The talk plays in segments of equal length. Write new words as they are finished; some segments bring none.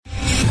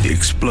The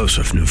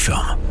explosive new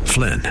film,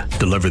 Flynn,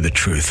 deliver the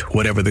truth,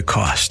 whatever the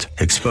cost,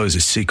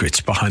 exposes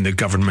secrets behind the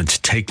government's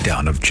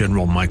takedown of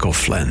General Michael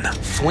Flynn.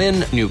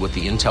 Flynn knew what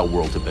the intel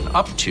world had been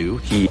up to.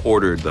 He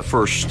ordered the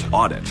first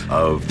audit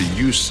of the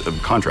use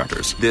of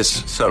contractors.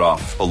 This set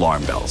off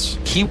alarm bells.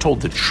 He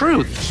told the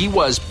truth. He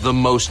was the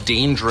most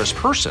dangerous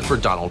person for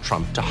Donald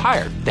Trump to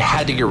hire. They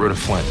had to get rid of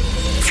Flynn.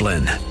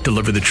 Flynn,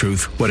 deliver the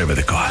truth, whatever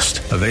the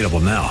cost. Available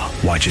now.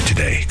 Watch it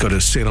today. Go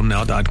to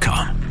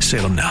salemnow.com.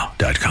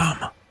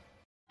 salemnow.com.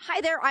 Hi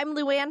there, I'm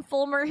Luann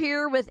Fulmer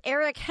here with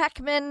Eric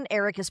Heckman.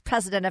 Eric is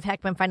president of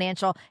Heckman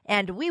Financial,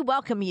 and we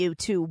welcome you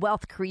to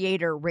Wealth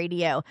Creator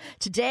Radio.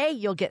 Today,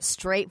 you'll get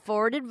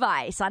straightforward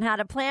advice on how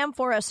to plan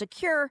for a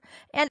secure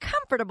and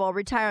comfortable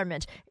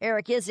retirement.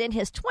 Eric is in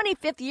his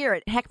 25th year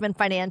at Heckman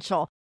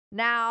Financial.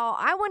 Now,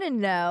 I want to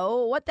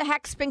know what the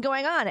heck's been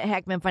going on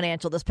at Heckman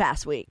Financial this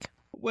past week.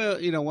 Well,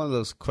 one of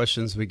those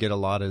questions we get a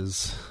lot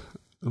is,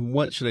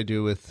 what should I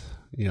do with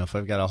if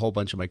I've got a whole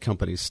bunch of my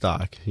company's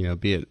stock,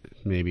 be it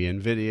maybe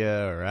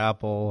NVIDIA or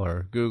Apple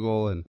or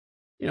Google. And,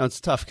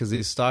 it's tough because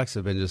these stocks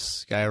have been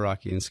just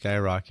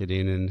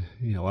skyrocketing. And,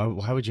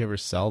 why would you ever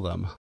sell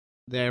them?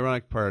 The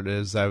ironic part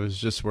is I was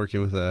just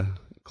working with a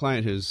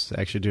client who's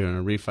actually doing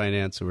a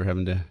refinance. So we're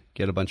having to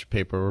get a bunch of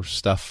paper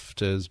stuff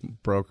to his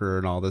broker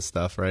and all this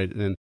stuff, right?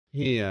 And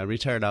he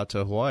retired out to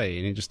Hawaii,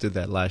 and he just did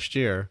that last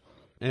year.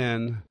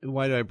 And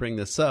why do I bring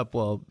this up?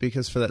 Well,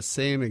 because for that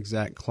same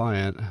exact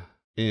client,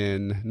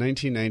 in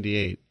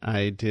 1998,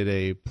 I did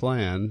a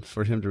plan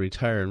for him to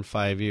retire in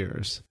 5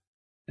 years.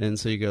 And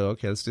so you go,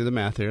 okay, let's do the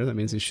math here. That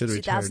means he should have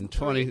retired in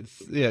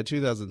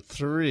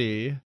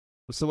 2003.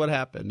 So what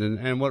happened?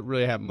 And what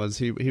really happened was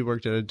he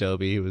worked at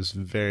Adobe. He was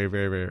very,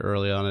 very, very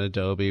early on at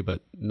Adobe,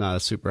 but not a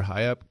super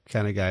high up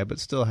kind of guy, but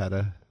still had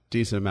a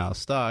decent amount of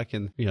stock.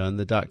 And, in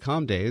the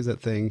 .com days,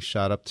 that thing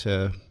shot up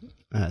to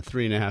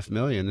 $3.5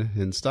 million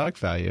in stock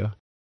value.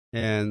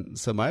 And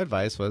so my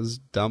advice was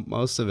dump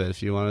most of it.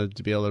 If you wanted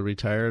to be able to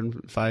retire in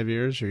 5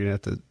 years, you're going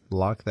to have to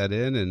lock that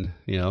in and,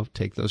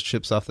 take those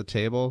chips off the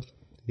table,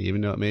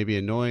 even though it may be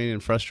annoying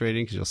and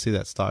frustrating because you'll see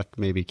that stock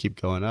maybe keep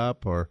going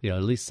up or,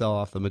 at least sell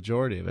off the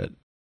majority of it.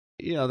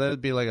 That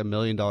would be like $1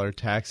 million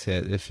tax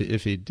hit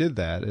if he did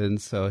that. And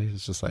so he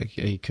was just like,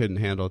 he couldn't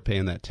handle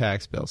paying that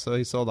tax bill. So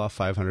he sold off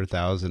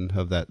 $500,000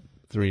 of that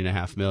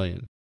 $3.5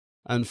 million.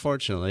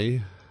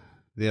 Unfortunately,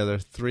 the other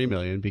 $3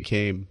 million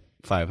became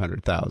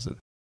 $500,000.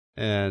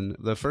 And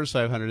the first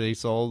 $500,000 he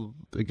sold,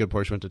 a good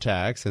portion went to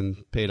tax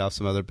and paid off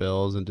some other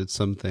bills and did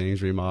some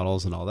things,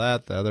 remodels and all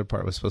that. The other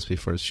part was supposed to be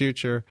for his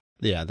future.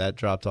 Yeah, that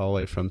dropped all the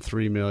way from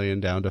 $3 million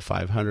down to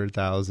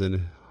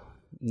 $500,000.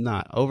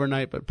 Not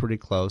overnight, but pretty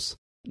close.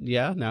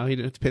 Yeah, now he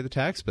didn't have to pay the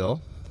tax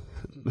bill.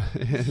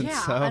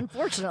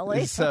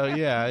 Unfortunately.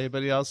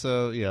 But he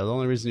also, the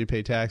only reason you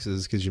pay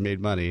taxes is because you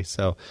made money.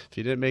 So if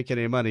you didn't make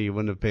any money, you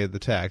wouldn't have paid the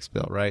tax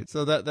bill, right?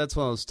 So that's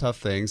one of those tough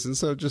things. And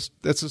so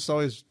that's just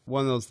always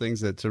one of those things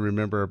that to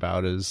remember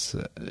about is,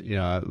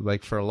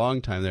 like for a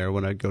long time there,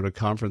 when I'd go to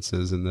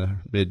conferences in the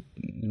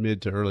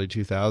mid to early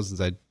 2000s,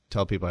 I'd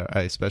tell people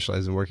I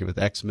specialize in working with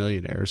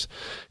ex-millionaires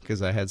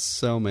because I had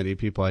so many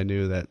people I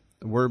knew that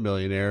were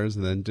millionaires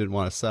and then didn't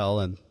want to sell,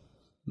 and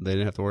they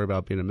didn't have to worry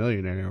about being a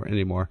millionaire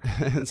anymore.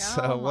 And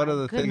so one of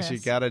the things you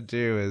got to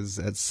do is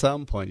at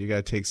some point you got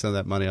to take some of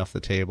that money off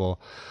the table,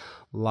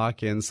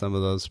 lock in some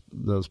of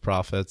those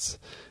profits.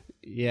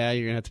 Yeah,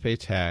 you're going to have to pay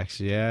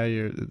tax. Yeah,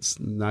 it's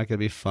not going to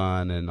be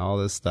fun and all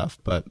this stuff.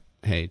 But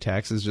hey,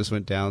 taxes just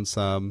went down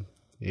some.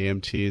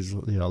 AMT is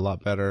a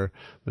lot better.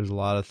 There's a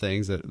lot of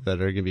things that are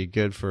going to be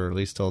good for at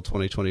least till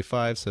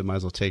 2025, so might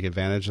as well take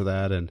advantage of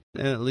that and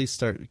at least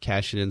start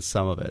cashing in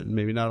some of it.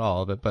 Maybe not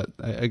all of it, but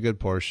a good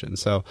portion.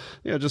 So,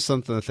 just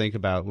something to think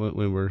about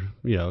when we're,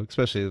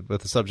 especially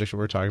with the subject that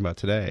we're talking about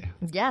today.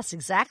 Yes,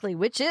 exactly,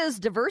 which is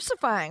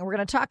diversifying. We're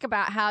going to talk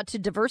about how to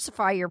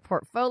diversify your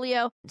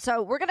portfolio.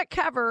 So we're going to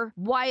cover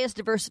why is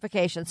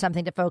diversification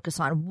something to focus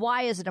on?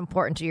 Why is it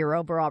important to your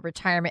overall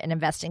retirement and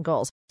investing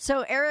goals?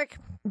 So, Eric,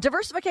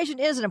 diversification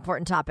is an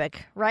important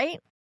topic, right?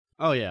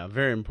 Oh, yeah,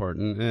 very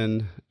important.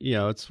 And,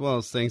 it's one of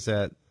those things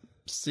that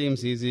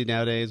seems easy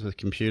nowadays with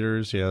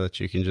computers, that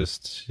you can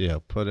just,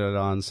 put it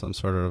on some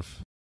sort of,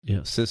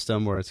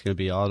 system where it's going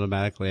to be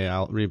automatically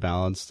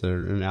rebalanced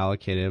and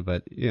allocated.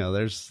 But,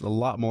 there's a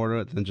lot more to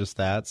it than just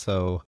that.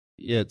 So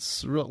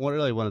it's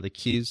really one of the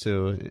keys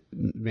to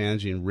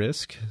managing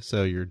risk.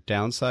 So your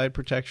downside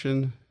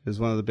protection is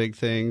one of the big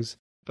things.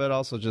 But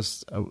also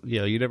just,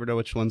 you never know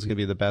which one's going to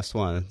be the best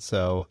one.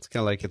 So it's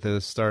kind of like at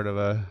the start of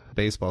a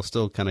baseball,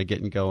 still kind of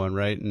getting going,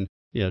 right? And,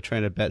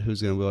 trying to bet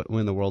who's going to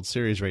win the World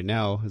Series right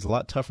now is a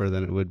lot tougher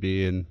than it would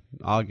be in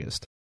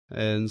August.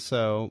 And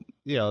so,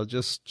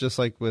 just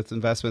like with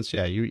investments,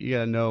 you got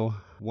to know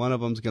one of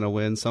them's going to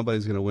win.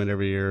 Somebody's going to win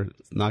every year.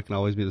 It's not going to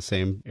always be the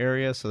same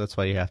area. So that's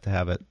why you have to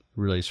have it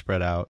really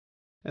spread out.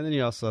 And then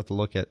you also have to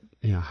look at,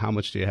 how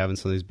much do you have in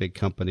some of these big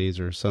companies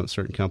or some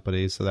certain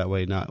companies. So that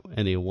way not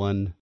any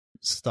one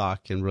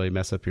stock can really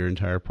mess up your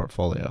entire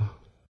portfolio.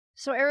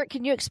 So, Eric,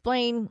 can you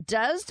explain,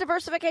 does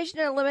diversification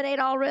eliminate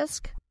all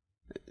risk?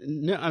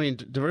 No, I mean,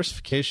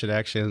 diversification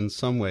actually in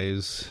some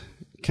ways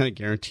kind of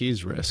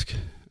guarantees risk.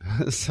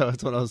 So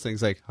it's one of those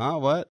things like, huh,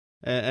 what?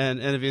 And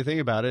if you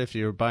think about it, if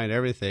you're buying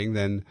everything,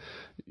 then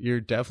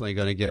you're definitely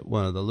going to get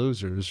one of the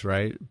losers,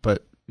 right?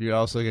 But you're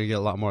also going to get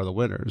a lot more of the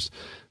winners.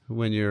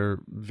 When you're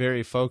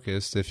very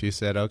focused, if you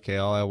said, okay,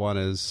 all I want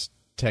is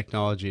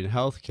technology and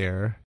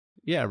healthcare,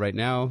 yeah, right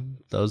now,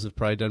 those have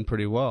probably done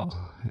pretty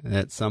well. And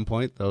at some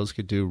point, those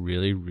could do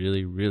really,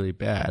 really, really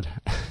bad.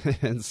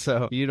 And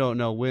so you don't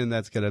know when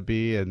that's going to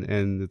be,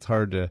 and it's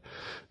hard to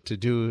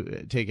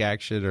take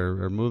action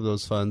or move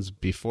those funds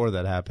before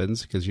that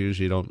happens, because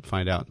usually you don't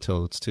find out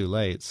until it's too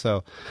late.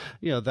 So,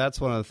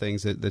 that's one of the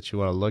things that you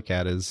want to look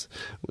at is,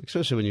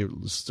 especially when you're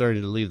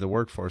starting to leave the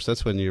workforce,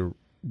 that's when you're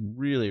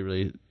really,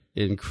 really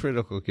in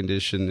critical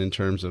condition in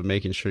terms of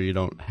making sure you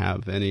don't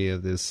have any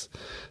of these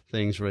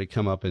things really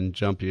come up and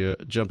jump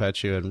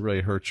at you and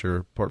really hurt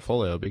your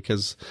portfolio.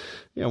 Because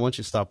once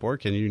you stop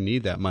working, you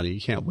need that money.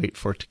 You can't wait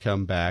for it to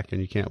come back, and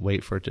you can't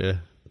wait for it to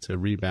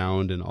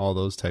rebound and all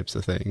those types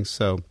of things.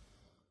 So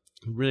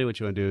really what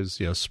you want to do is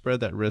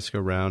spread that risk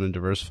around and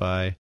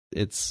diversify.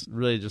 It's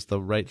really just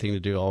the right thing to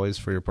do always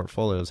for your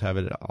portfolios, have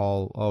it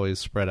all always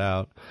spread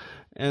out.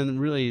 And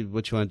really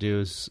what you want to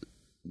do is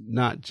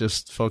not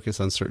just focus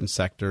on certain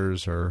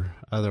sectors or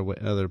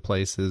other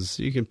places.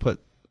 You can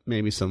put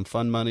maybe some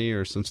fund money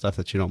or some stuff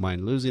that you don't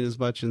mind losing as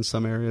much in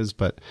some areas,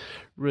 but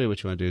really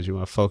what you want to do is you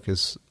want to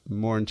focus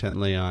more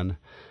intently on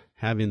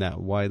having that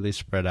widely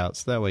spread out,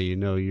 so that way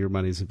your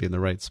money's going to be in the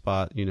right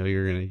spot.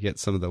 You're going to get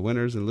some of the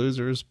winners and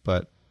losers,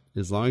 but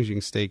as long as you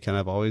can stay kind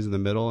of always in the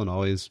middle and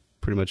always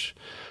pretty much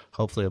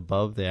hopefully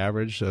above the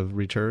average of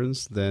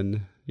returns,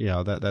 then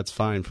that's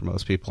fine for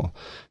most people.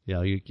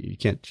 You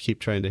can't keep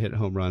trying to hit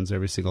home runs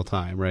every single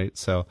time, right?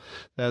 So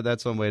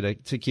that's one way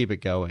to keep it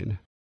going.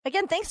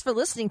 Again, thanks for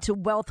listening to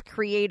Wealth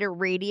Creator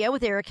Radio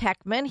with Eric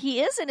Heckman. He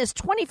is in his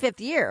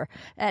 25th year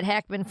at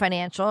Heckman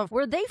Financial,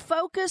 where they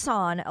focus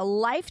on a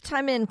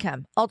lifetime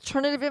income,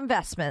 alternative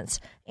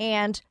investments,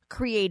 and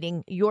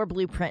creating your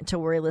blueprint to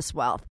worryless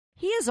wealth.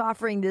 He is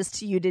offering this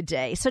to you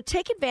today, so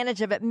take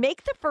advantage of it.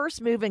 Make the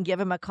first move and give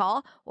him a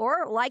call,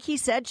 or like he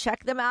said,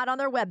 check them out on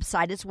their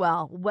website as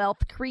well,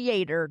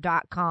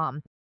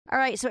 wealthcreator.com. All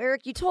right, so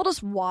Eric, you told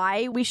us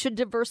why we should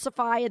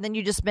diversify, and then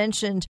you just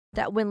mentioned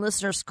that when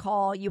listeners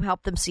call, you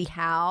help them see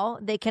how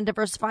they can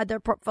diversify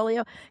their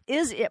portfolio.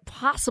 Is it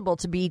possible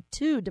to be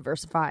too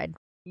diversified?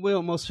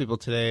 Well, most people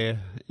today,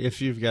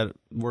 if you've got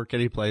work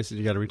any place and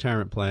you got a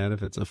retirement plan,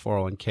 if it's a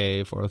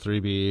 401k,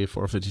 403b,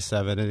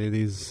 457, any of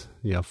these,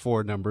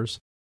 four numbers,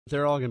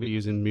 they're all going to be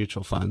using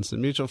mutual funds.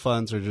 And mutual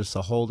funds are just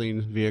a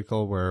holding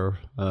vehicle where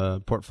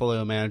a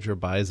portfolio manager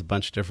buys a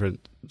bunch of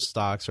different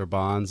stocks or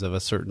bonds of a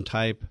certain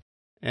type.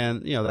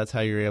 And, that's how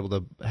you're able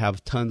to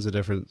have tons of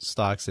different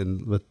stocks.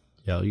 And with,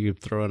 you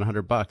throw in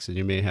 $100 and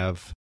you may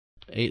have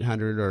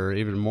 800 or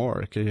even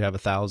more. Could you have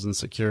 1,000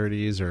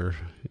 securities, or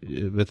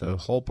with a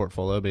whole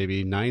portfolio,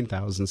 maybe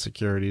 9,000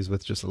 securities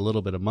with just a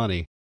little bit of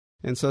money.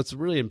 And so it's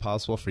really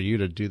impossible for you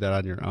to do that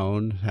on your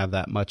own, have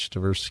that much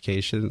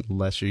diversification,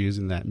 unless you're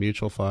using that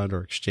mutual fund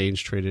or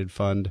exchange traded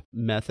fund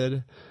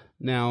method.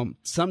 Now,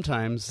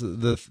 sometimes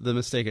the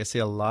mistake I see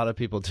a lot of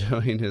people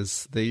doing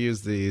is they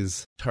use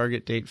these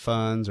target date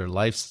funds or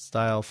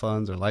lifestyle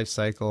funds or life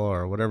cycle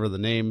or whatever the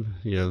name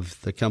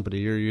of the company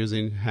you're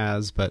using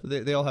has, but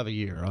they all have a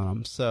year on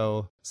them.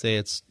 So say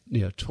it's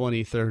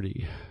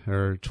 2030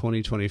 or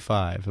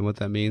 2025, and what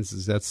that means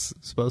is that's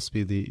supposed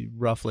to be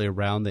roughly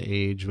around the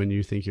age when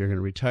you think you're going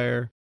to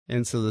retire.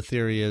 And so the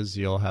theory is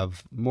you'll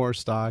have more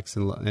stocks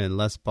and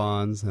less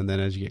bonds, and then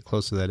as you get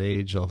close to that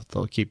age,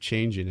 they'll keep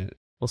changing it.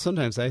 Well,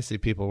 sometimes I see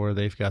people where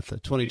they've got the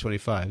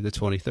 2025, the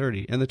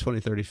 2030, and the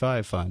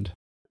 2035 fund.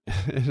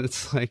 And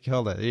it's like,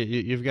 hold on,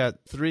 you've got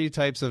three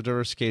types of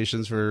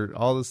diversifications for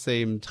all the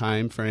same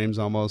time frames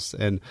almost.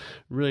 And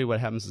really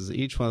what happens is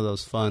each one of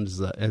those funds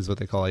is what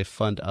they call a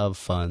fund of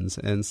funds.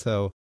 And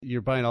so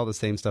you're buying all the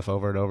same stuff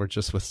over and over,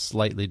 just with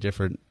slightly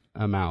different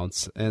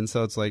amounts. And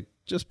so it's like,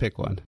 just pick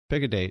one,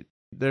 pick a date.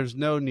 There's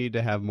no need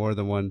to have more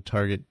than one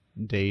target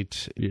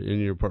date in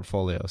your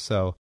portfolio.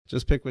 So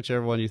just pick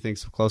whichever one you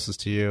think's closest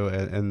to you,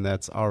 and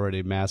that's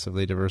already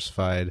massively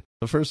diversified.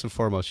 But first and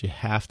foremost, you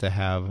have to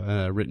have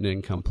a written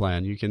income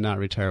plan. You cannot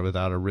retire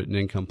without a written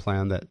income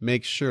plan that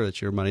makes sure that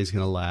your money's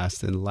going to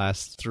last and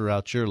last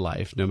throughout your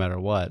life, no matter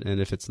what. And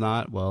if it's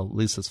not, well, at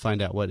least let's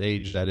find out what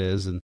age that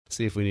is and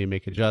see if we need to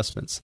make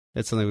adjustments.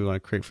 It's something we want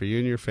to create for you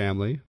and your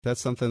family. If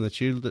that's something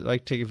that you'd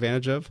like to take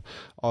advantage of,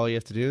 all you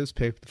have to do is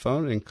pick up the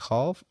phone and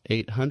call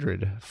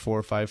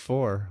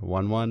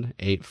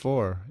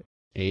 800-454-1184.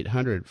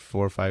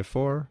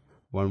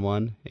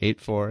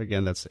 800-454-1184.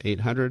 Again, that's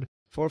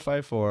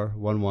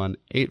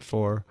 800-454-1184.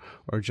 Or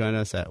join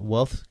us at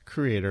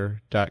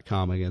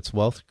wealthcreator.com. Again, it's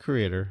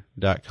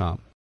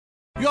wealthcreator.com.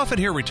 You often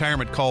hear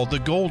retirement called the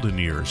golden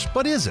years,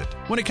 but is it?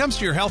 When it comes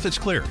to your health, it's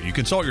clear. You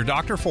consult your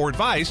doctor for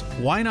advice.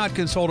 Why not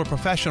consult a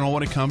professional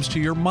when it comes to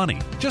your money?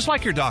 Just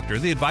like your doctor,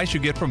 the advice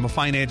you get from a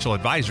financial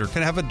advisor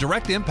can have a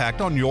direct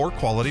impact on your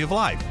quality of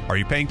life. Are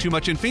you paying too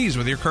much in fees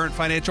with your current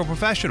financial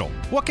professional?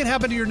 What can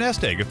happen to your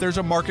nest egg if there's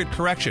a market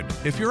correction?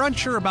 If you're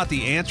unsure about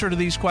the answer to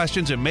these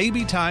questions, it may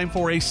be time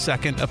for a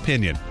second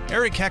opinion.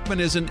 Eric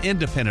Heckman is an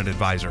independent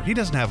advisor. He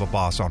doesn't have a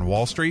boss on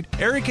Wall Street.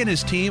 Eric and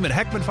his team at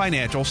Heckman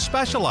Financial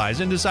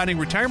specialize in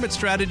designing retirement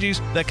strategies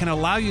that can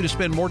allow you to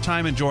spend more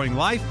time enjoying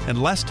life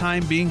and less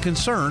time being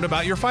concerned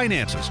about your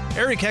finances.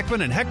 Eric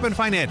Heckman and Heckman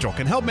Financial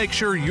can help make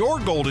sure your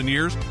golden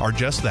years are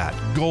just that,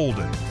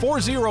 golden.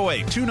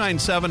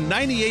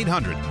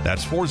 408-297-9800.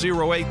 That's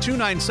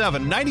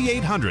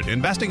 408-297-9800.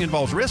 Investing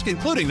involves risk,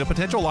 including the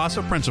potential loss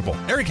of principal.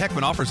 Eric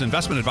Heckman offers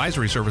investment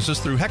advisory services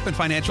through Heckman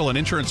Financial and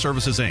Insurance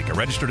Services, Inc., a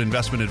registered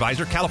investment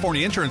advisor,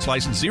 California Insurance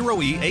License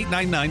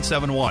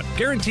 0E89971.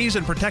 Guarantees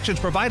and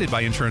protections provided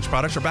by insurance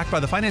products are backed by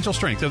the financial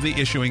strength of the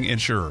issuing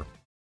insurer.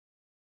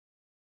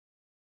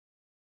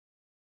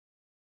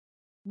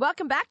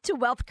 Welcome back to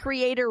Wealth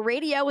Creator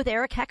Radio with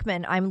Eric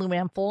Heckman. I'm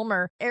Luann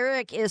Fulmer.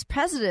 Eric is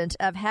president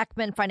of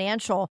Heckman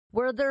Financial,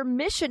 where their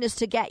mission is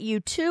to get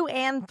you to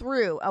and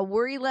through a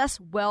worry-less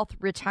wealth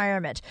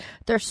retirement.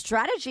 Their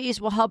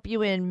strategies will help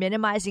you in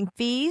minimizing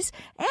fees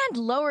and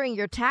lowering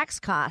your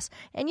tax costs.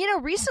 And,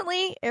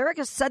 recently, Eric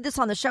has said this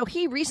on the show,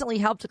 he recently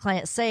helped a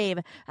client save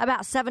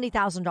about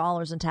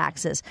 $70,000 in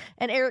taxes.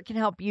 And Eric can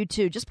help you,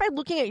 too. Just by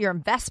looking at your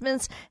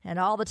investments and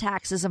all the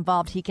taxes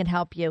involved, he can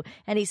help you.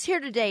 And he's here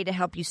today to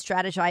help you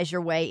strategize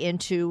your way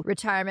into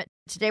retirement.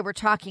 Today, we're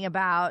talking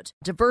about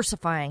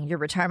diversifying your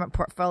retirement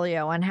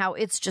portfolio and how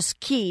it's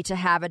just key to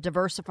have a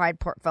diversified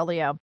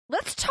portfolio.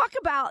 Let's talk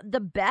about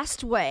the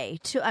best way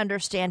to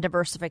understand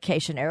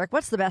diversification. Eric,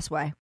 what's the best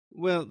way?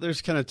 Well,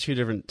 there's kind of two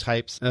different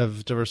types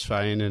of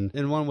diversifying. And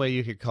in one way,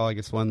 you could call,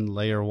 one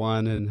layer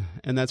one.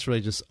 And that's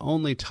really just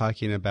only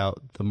talking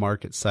about the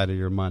market side of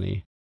your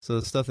money. So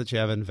the stuff that you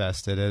have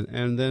invested in,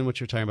 and then what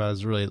you're talking about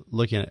is really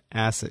looking at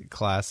asset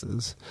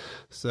classes.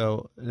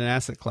 So an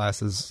asset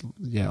class is,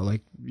 like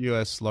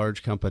U.S.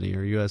 large company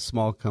or U.S.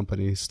 small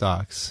company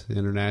stocks,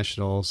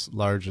 international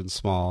large and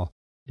small,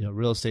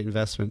 real estate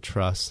investment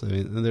trusts. I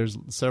mean, there's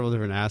several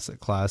different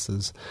asset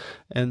classes,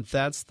 and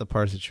that's the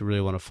part that you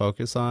really want to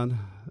focus on.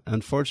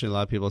 Unfortunately, a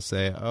lot of people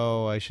say,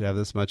 oh, I should have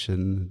this much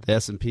in the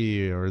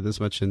S&P or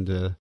this much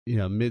into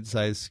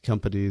mid-sized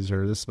companies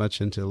or this much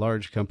into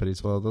large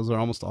companies. Well, those are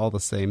almost all the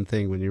same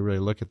thing when you really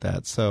look at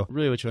that. So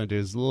really what you want to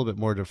do is a little bit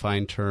more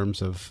defined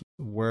terms of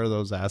where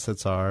those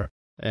assets are.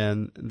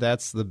 And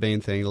that's the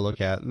main thing to look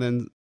at. And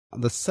then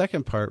the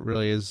second part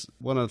really is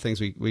one of the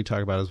things we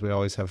talk about is we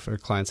always have our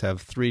clients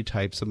have three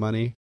types of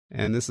money.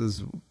 And this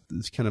is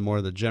kind of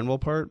more the general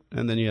part.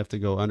 And then you have to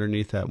go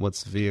underneath that,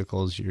 what's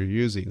vehicles you're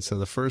using. So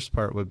the first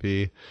part would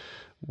be,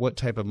 what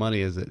type of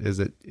money is it? Is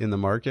it in the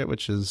market,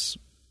 which is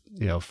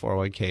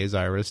 401ks,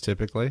 IRAs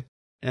typically.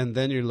 And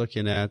then you're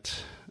looking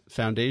at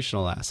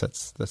foundational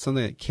assets. That's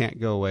something that can't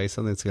go away,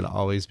 something that's going to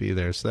always be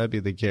there. So that'd be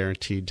the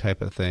guaranteed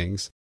type of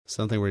things,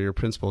 something where your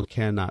principal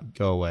cannot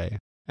go away.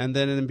 And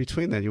then in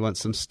between that, you want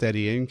some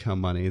steady income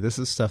money. This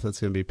is stuff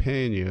that's going to be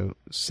paying you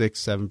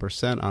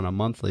 6-7% on a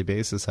monthly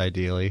basis,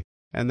 ideally.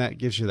 And that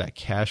gives you that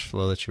cash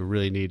flow that you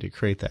really need to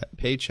create that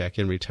paycheck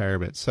in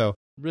retirement. So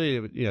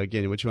really,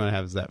 again, what you want to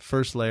have is that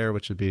first layer,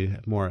 which would be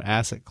more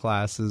asset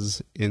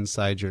classes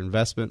inside your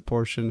investment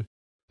portion.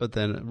 But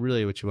then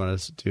really what you want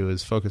to do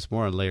is focus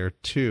more on layer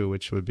two,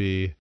 which would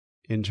be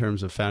in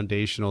terms of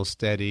foundational,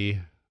 steady,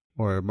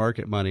 or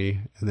market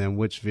money. And then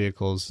which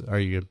vehicles are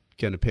you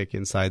going to pick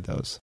inside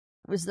those?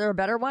 Was there a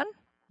better one?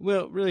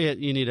 Well, really,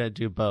 you need to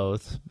do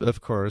both,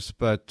 of course.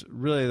 But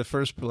really, the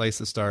first place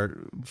to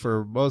start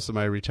for most of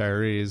my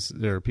retirees,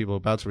 there are people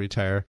about to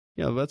retire,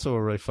 that's what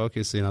we're really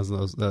focusing on,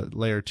 the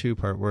layer two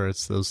part, where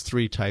it's those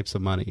three types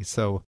of money.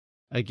 So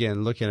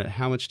again, looking at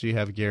how much do you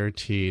have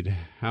guaranteed,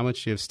 how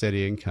much do you have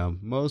steady income.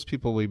 Most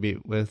people we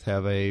meet with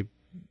have a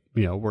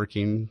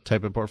working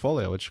type of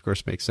portfolio, which of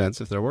course makes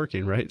sense if they're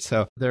working, right?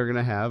 So they're going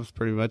to have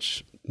pretty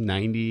much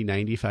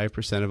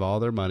 95% of all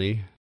their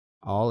money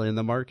all in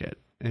the market.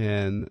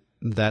 And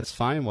that's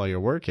fine while you're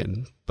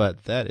working,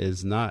 but that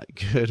is not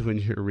good when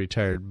you're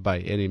retired by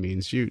any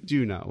means. You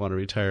do not want to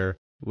retire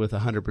with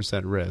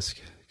 100% risk,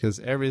 because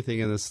everything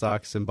in the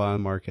stocks and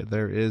bond market,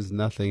 there is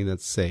nothing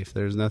that's safe.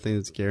 There's nothing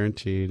that's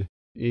guaranteed.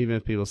 Even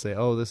if people say,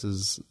 oh, this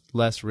is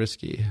less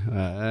risky,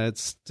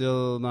 it's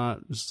still not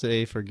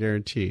safe or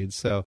guaranteed.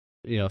 So,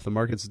 if the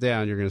market's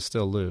down, you're going to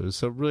still lose.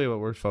 So really what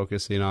we're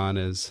focusing on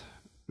is,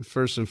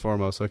 first and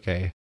foremost,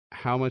 okay,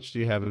 how much do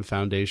you have in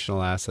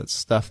foundational assets,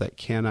 stuff that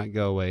cannot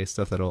go away,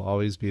 stuff that will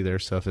always be there.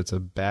 So if it's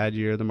a bad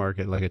year in the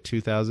market, like a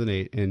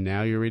 2008, and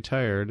now you're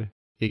retired,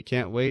 you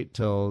can't wait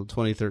till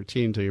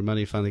 2013 till your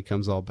money finally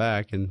comes all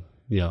back and,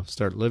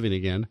 start living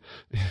again.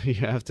 You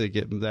have to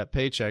get that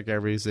paycheck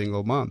every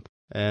single month.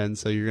 And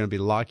so you're going to be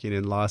locking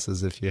in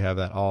losses if you have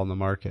that all in the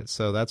market.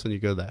 So that's when you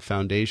go to that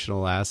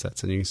foundational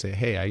assets and you can say,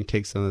 hey, I can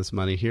take some of this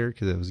money here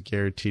because it was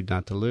guaranteed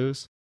not to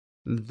lose.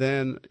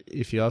 Then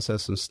if you also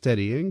have some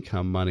steady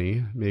income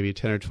money, maybe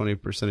 10 or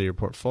 20% of your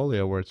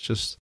portfolio where it's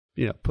just,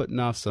 putting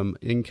off some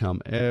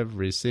income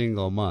every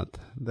single month,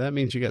 that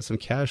means you got some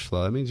cash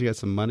flow. That means you got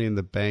some money in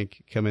the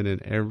bank coming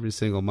in every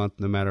single month,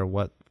 no matter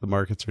what the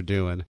markets are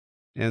doing.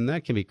 And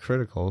that can be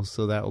critical.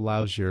 So that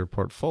allows your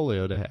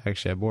portfolio to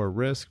actually have more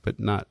risk, but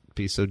not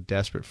be so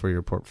desperate for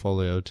your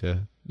portfolio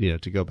to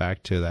go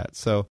back to that.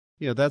 So,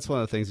 that's one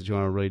of the things that you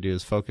want to really do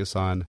is focus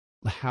on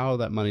how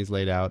that money's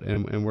laid out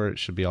and where it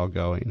should be all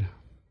going.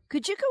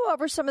 Could you go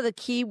over some of the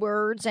key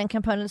words and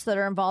components that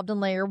are involved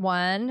in Layer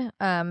 1,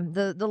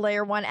 the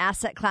Layer 1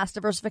 asset class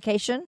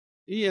diversification?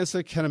 Yes,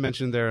 I kind of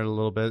mentioned there a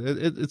little bit.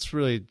 It's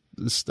really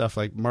stuff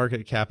like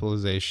market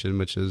capitalization,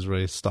 which is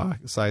really stock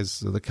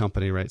size of the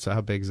company, right? So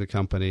how big is the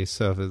company?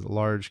 So if it's a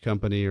large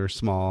company or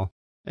small.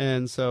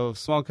 And so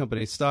small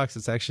company stocks,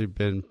 it's actually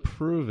been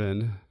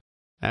proven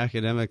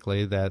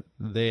academically that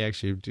they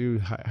actually do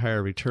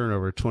higher return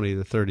over a 20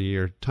 to 30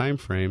 year time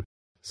frame.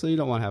 So you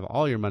don't want to have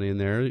all your money in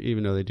there,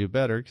 even though they do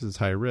better because it's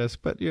high risk,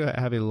 but you're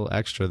having a little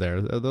extra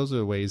there. Those are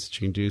the ways that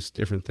you can do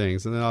different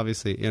things. And then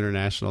obviously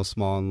international,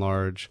 small and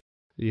large.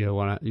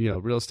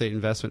 Real estate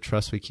investment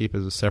trusts we keep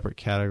as a separate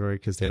category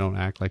because they don't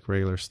act like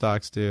regular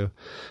stocks do.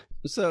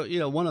 So,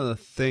 one of the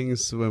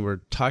things when we're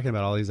talking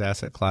about all these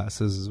asset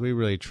classes is we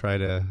really try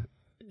to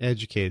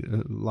educate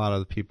a lot of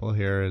the people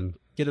here and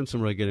get them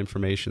some really good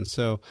information.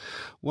 So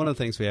one of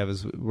the things we have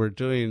is we're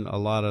doing a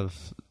lot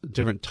of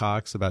different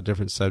talks about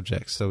different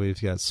subjects. So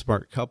we've got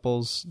Smart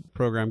Couples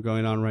program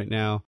going on right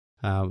now.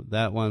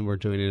 That one we're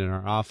doing it in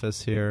our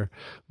office here.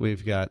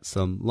 We've got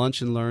some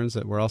lunch and learns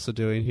that we're also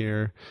doing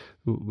here.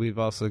 We've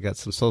also got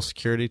some Social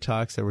Security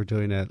talks that we're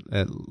doing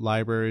at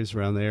libraries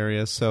around the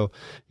area. So,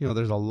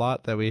 there's a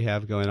lot that we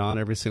have going on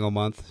every single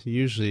month,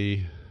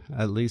 usually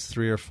at least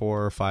 3 or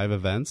 4 or 5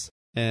 events.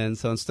 And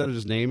so instead of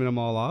just naming them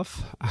all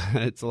off,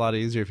 it's a lot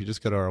easier if you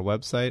just go to our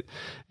website.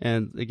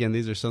 And again,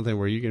 these are something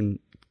where you can,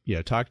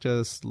 talk to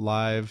us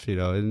live,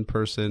 in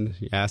person,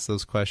 you ask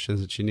those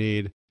questions that you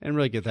need and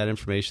really get that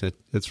information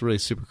that's really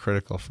super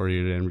critical for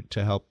you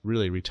to help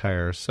really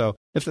retire. So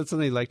if that's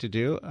something you'd like to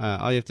do,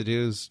 all you have to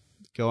do is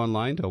go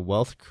online to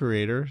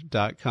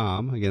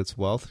wealthcreator.com. Again, it's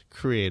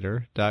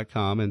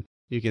wealthcreator.com. And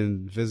you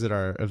can visit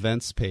our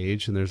events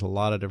page, and there's a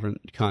lot of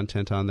different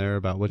content on there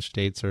about which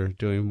dates are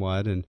doing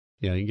what, and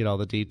you can get all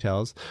the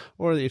details.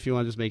 Or if you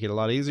want to just make it a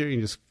lot easier, you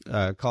can just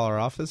call our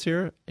office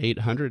here,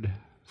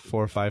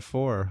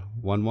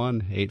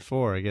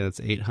 800-454-1184. Again, it's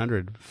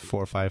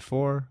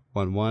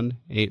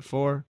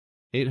 800-454-1184,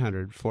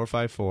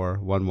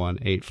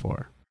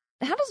 800-454-1184.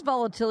 How does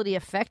volatility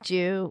affect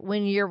you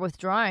when you're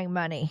withdrawing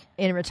money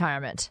in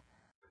retirement?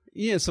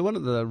 Yeah, so one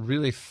of the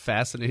really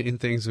fascinating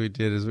things we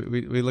did is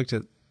we looked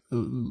at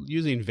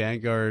using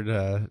Vanguard,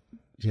 the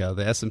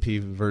S&P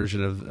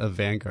version of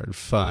Vanguard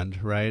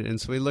Fund, right? And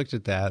so we looked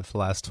at that for the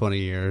last 20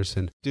 years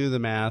and do the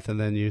math, and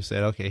then you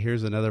said, okay,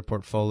 here's another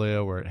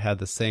portfolio where it had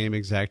the same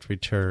exact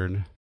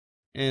return.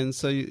 And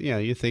so,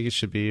 you think it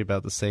should be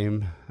about the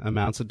same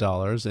amounts of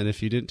dollars, and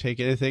if you didn't take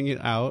anything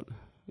out,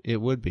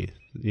 it would be.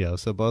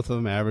 So both of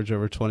them average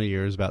over 20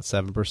 years about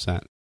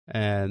 7%.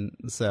 And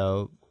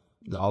so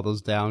all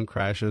those down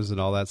crashes and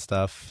all that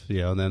stuff,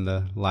 and then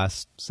the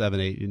last 7,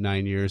 8,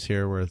 9 years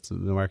here where the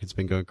market's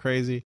been going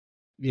crazy,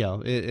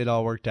 it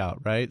all worked out,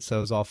 right?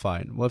 So it's all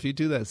fine. Well, if you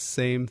do that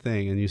same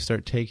thing and you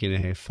start taking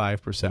a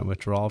 5%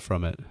 withdrawal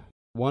from it,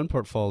 one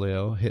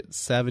portfolio hit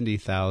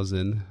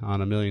 70,000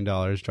 on $1 million,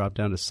 dropped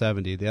down to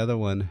 70. The other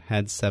one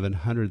had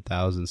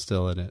 700,000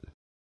 still in it.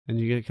 And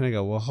you kind of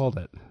go, well, hold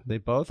it. They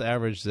both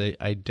averaged the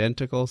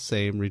identical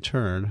same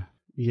return,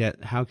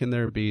 yet how can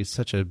there be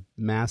such a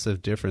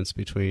massive difference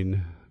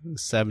between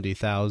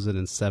 70,000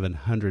 and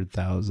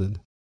 700,000?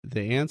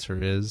 The answer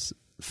is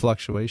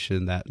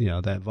fluctuation,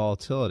 that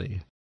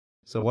volatility.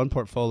 So one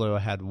portfolio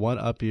had one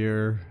up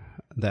year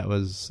that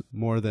was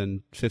more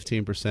than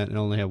 15% and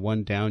only had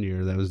one down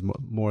year that was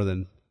more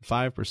than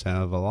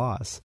 5% of a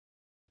loss.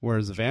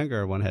 Whereas the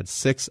Vanguard one had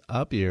 6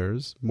 up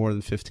years, more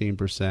than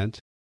 15%,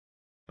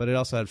 but it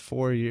also had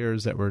 4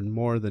 years that were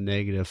more than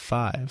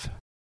 -5.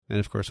 And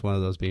of course, one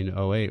of those being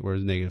 08, where it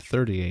was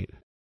 -38.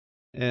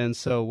 And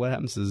so what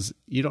happens is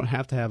you don't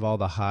have to have all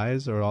the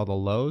highs or all the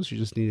lows. You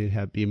just need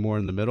to be more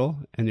in the middle,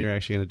 and you're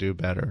actually going to do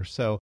better.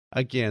 So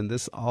again,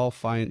 this all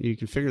fine. You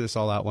can figure this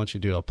all out once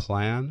you do a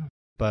plan.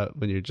 But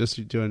when you're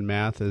just doing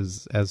math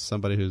as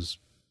somebody who's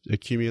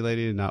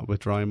accumulating and not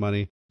withdrawing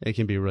money, it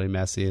can be really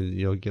messy and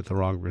you'll get the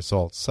wrong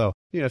results. So,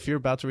 if you're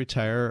about to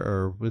retire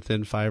or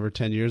within 5 or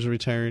 10 years of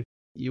retiring,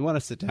 you want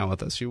to sit down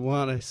with us. You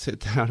want to sit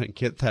down and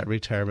get that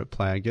retirement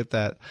plan, get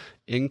that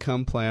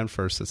income plan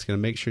first. That's going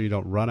to make sure you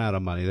don't run out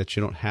of money, that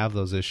you don't have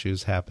those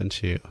issues happen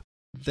to you.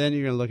 Then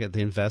you're going to look at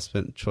the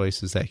investment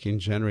choices that can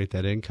generate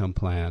that income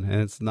plan.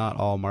 And it's not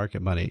all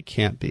market money. It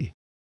can't be.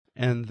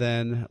 And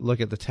then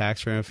look at the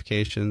tax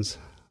ramifications,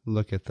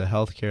 look at the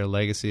healthcare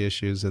legacy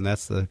issues, and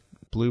that's the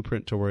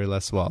blueprint to worry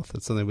less wealth.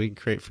 It's something we can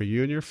create for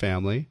you and your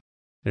family.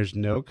 There's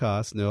no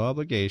cost, no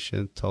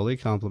obligation, totally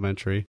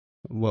complimentary.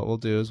 What we'll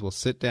do is we'll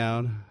sit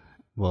down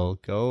We'll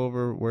go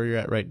over where you're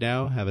at right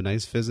now, have a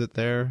nice visit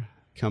there,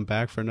 come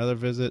back for another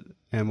visit,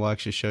 and we'll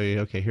actually show you,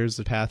 okay, here's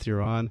the path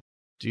you're on.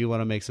 Do you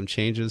want to make some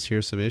changes?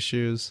 Here's some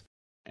issues.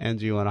 And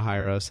do you want to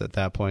hire us at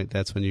that point?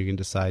 That's when you can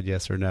decide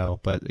yes or no.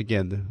 But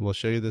again, we'll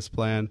show you this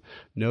plan.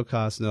 No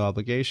cost, no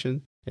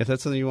obligation. If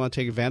that's something you want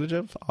to take advantage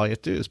of, all you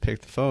have to do is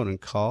pick the phone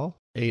and call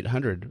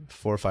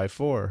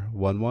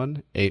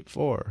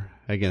 800-454-1184.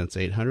 Again, it's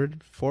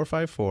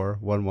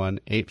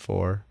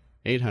 800-454-1184,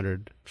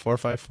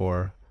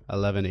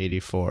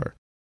 800-454-1184.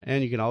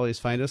 And you can always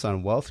find us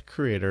on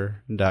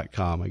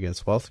wealthcreator.com. Again,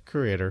 it's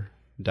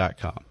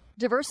wealthcreator.com.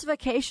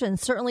 Diversification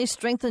certainly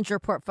strengthens your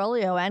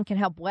portfolio and can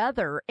help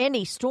weather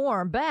any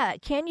storm,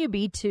 but can you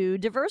be too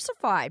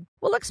diversified?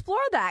 We'll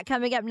explore that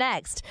coming up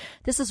next.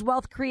 This is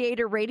Wealth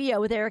Creator Radio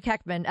with Eric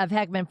Heckman of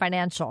Heckman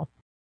Financial.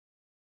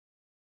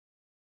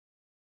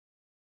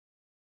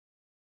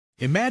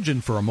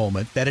 Imagine for a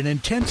moment that an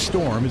intense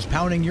storm is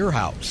pounding your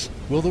house.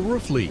 Will the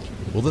roof leak?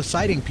 Will the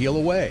siding peel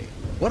away?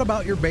 What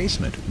about your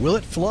basement? Will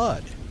it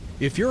flood?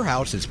 If your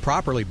house is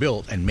properly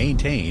built and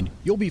maintained,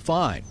 you'll be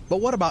fine.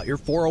 But what about your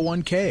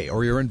 401k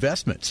or your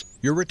investments,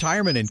 your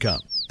retirement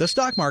income? The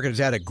stock market has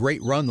had a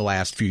great run the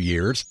last few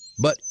years,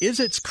 but is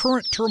its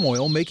current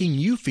turmoil making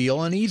you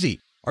feel uneasy?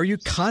 Are you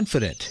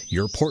confident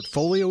your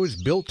portfolio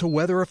is built to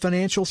weather a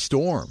financial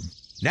storm?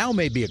 Now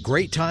may be a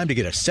great time to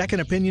get a second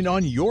opinion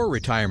on your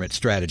retirement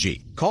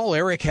strategy. Call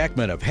Eric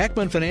Heckman of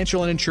Heckman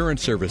Financial and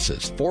Insurance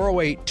Services,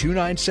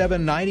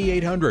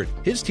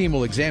 408-297-9800. His team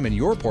will examine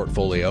your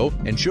portfolio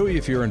and show you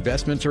if your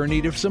investments are in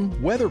need of some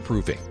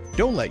weatherproofing.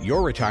 Don't let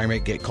your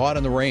retirement get caught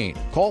in the rain.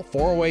 Call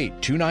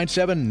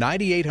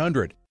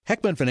 408-297-9800.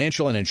 Heckman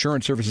Financial and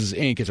Insurance Services,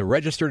 Inc. is a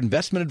registered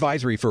investment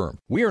advisory firm.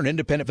 We are an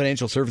independent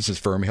financial services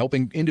firm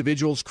helping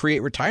individuals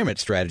create retirement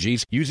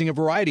strategies using a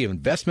variety of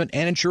investment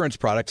and insurance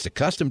products to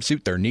custom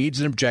suit their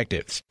needs and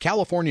objectives.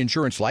 California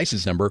Insurance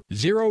License Number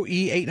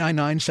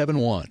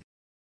 0E89971.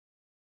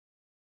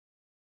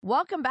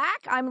 Welcome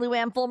back. I'm Lou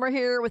Ann Fulmer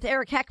here with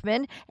Eric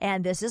Heckman,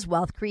 and this is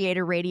Wealth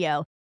Creator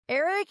Radio.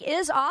 Eric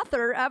is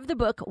author of the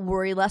book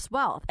Worry Less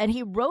Wealth, and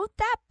he wrote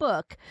that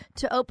book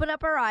to open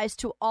up our eyes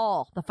to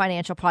all the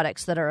financial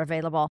products that are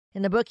available.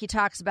 In the book, he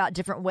talks about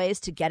different ways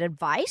to get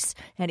advice,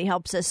 and he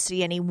helps us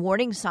see any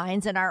warning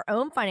signs in our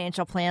own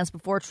financial plans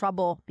before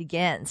trouble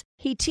begins.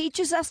 He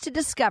teaches us to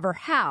discover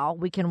how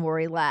we can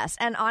worry less,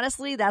 and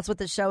honestly, that's what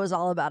the show is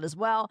all about as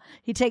well.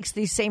 He takes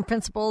these same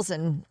principles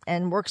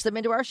and works them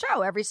into our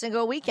show every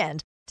single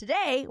weekend.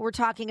 Today, we're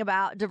talking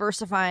about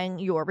diversifying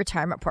your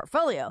retirement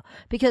portfolio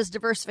because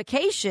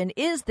diversification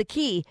is the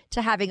key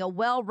to having a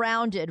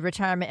well-rounded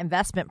retirement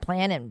investment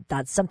plan, and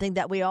that's something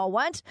that we all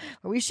want,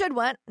 or we should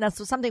want.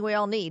 That's something we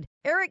all need.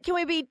 Eric, can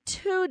we be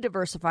too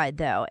diversified,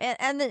 though?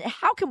 And then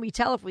how can we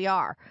tell if we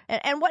are?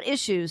 And what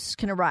issues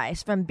can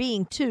arise from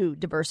being too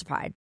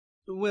diversified?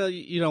 Well,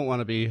 you don't want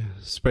to be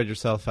spread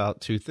yourself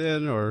out too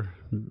thin or,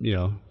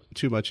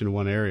 too much in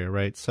one area,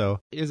 right? So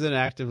is it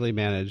actively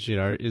managed?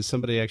 Is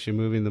somebody actually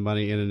moving the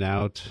money in and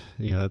out?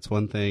 That's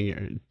one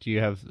thing. Do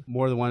you have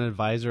more than one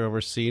advisor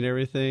overseeing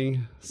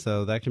everything?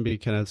 So that can be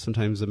kind of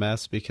sometimes a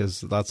mess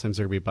because lots of times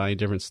they're going to be buying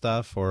different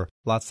stuff, or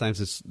lots of times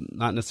it's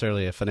not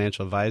necessarily a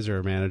financial advisor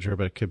or manager,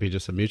 but it could be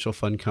just a mutual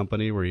fund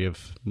company where you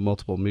have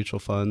multiple mutual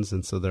funds,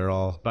 and so they're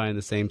all buying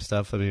the same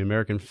stuff. I mean,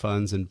 American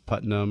Funds and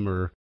Putnam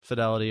or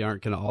Fidelity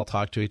aren't going to all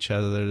talk to each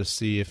other to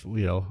see if,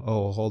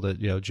 hold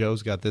it,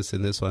 Joe's got this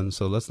in this one,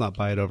 so let's not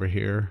buy it over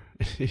here.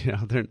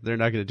 They're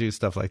not going to do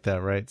stuff like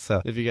that, right?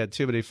 So if you got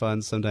too many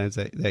funds, sometimes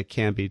that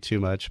can be too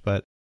much.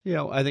 But,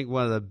 I think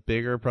one of the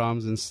bigger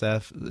problems in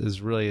stuff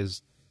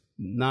is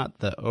not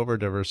the over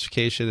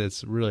diversification.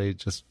 It's really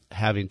just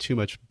having too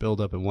much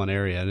buildup in one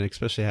area. And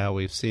especially how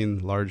we've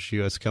seen large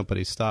U.S.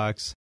 company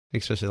stocks,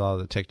 especially a lot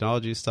of the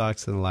technology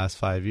stocks in the last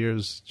 5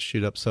 years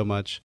shoot up so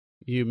much.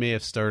 You may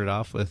have started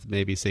off with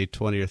maybe, say,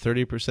 20 or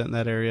 30% in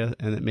that area,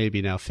 and it may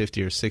be now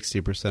 50 or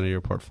 60% of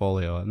your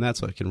portfolio, and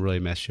that's what can really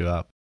mess you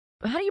up.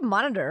 How do you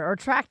monitor or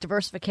track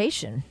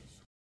diversification?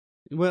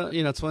 Well,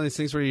 it's one of these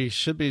things where you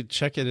should be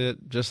checking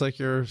it just like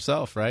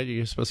yourself, right?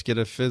 You're supposed to get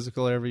a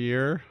physical every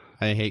year.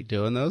 I hate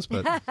doing those,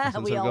 but since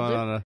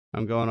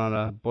I'm going on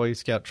a Boy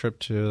Scout trip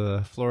to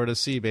the Florida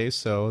Sea Base,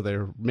 so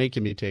they're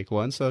making me take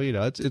one. So,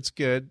 it's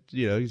good.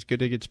 It's good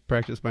to get to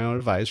practice my own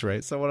advice,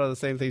 right? So one of the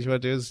same things you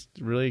want to do is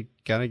really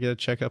kind of get a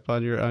checkup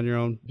on your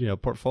own,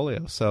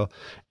 portfolio. So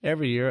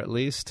every year at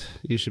least,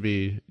 you should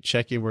be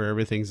checking where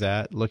everything's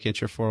at, looking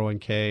at your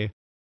 401k.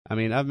 I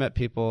mean, I met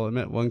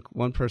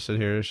one person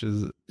here.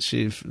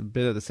 She's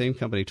been at the same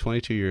company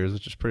 22 years,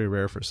 which is pretty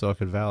rare for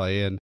Silicon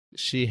Valley, and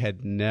she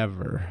had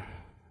never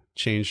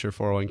changed her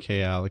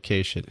 401k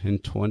allocation in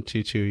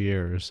 22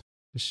 years.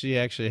 She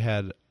actually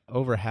had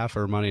over half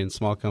her money in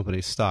small company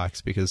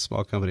stocks because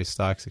small company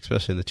stocks,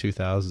 especially in the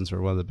 2000s,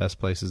 were one of the best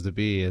places to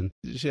be. And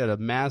she had a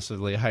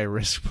massively high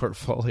risk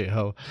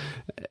portfolio.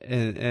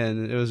 And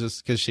it was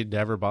just because she'd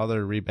never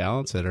bothered to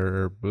rebalance it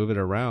or move it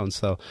around.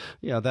 So,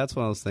 that's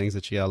one of those things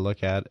that you got to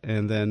look at.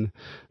 And then,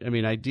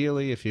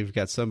 ideally, if you've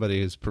got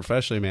somebody who's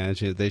professionally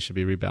managing it, they should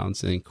be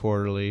rebalancing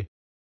quarterly.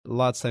 A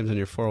lot of times on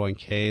your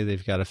 401k,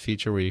 they've got a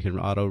feature where you can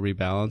auto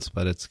rebalance,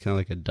 but it's kind of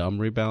like a dumb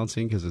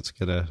rebalancing because it's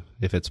going to,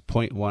 if it's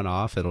 0.1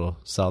 off, it'll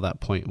sell that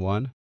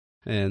 0.1.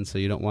 And so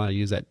you don't want to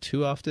use that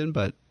too often,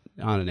 but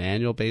on an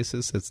annual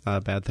basis, it's not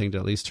a bad thing to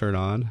at least turn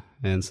on.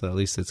 And so at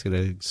least it's going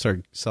to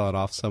start selling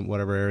off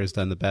whatever area's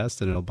done the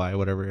best, and it'll buy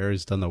whatever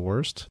area's done the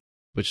worst,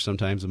 which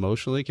sometimes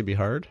emotionally can be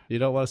hard. You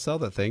don't want to sell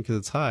that thing because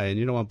it's high, and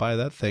you don't want to buy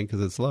that thing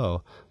because it's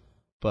low.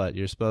 But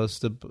you're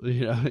supposed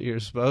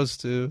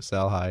to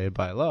sell high and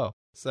buy low.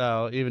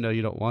 So even though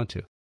you don't want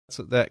to.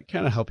 So that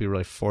kind of help you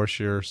really force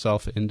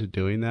yourself into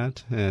doing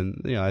that.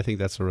 And, I think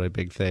that's a really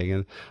big thing.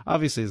 And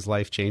obviously as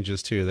life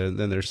changes too,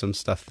 then there's some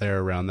stuff there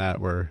around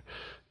that where,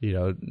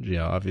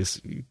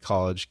 obviously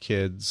college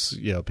kids,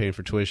 paying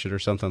for tuition or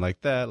something like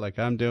that, like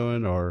I'm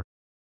doing, or,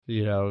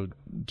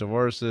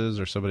 divorces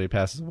or somebody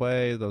passes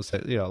away, those,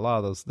 a lot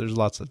of those, there's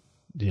lots of,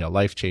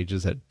 life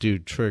changes that do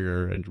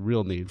trigger a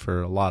real need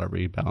for a lot of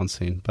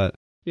rebalancing. But,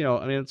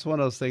 it's one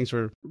of those things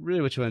where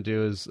really what you want to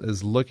do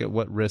is look at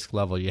what risk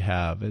level you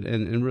have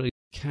and really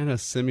kind of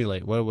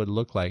simulate what it would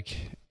look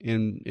like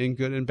in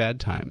good and bad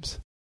times.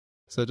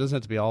 So it doesn't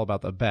have to be all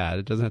about the bad.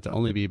 It doesn't have to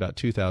only be about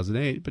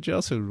 2008, but you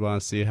also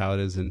want to see how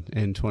it is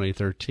in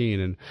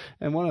 2013.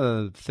 And one of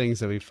the things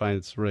that we find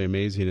that's really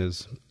amazing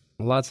is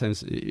a lot of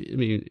times,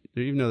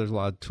 even though there's a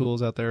lot of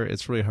tools out there,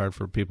 it's really hard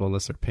for people,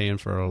 unless they're paying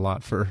for a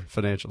lot for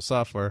financial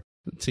software,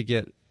 to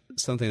get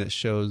something that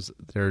shows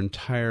their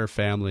entire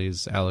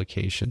family's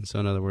allocation. So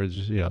in other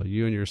words,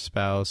 you and your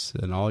spouse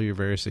and all your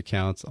various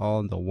accounts,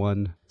 all in the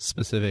one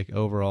specific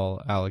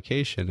overall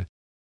allocation.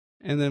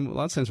 And then a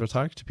lot of times we're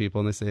talking to people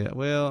and they say,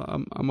 well,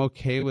 I'm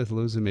okay with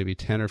losing maybe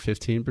 10 or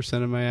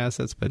 15% of my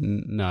assets, but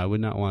no, I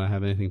would not want to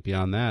have anything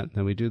beyond that. And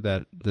then we do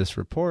this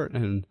report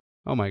and,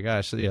 oh my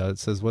gosh, it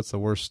says, what's the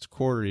worst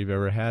quarter you've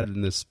ever had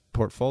in this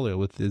portfolio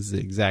with these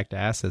exact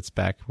assets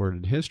backward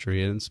in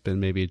history? And it's been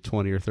maybe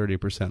 20 or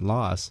 30%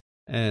 loss.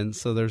 And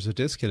so there's a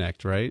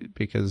disconnect, right?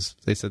 Because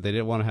they said they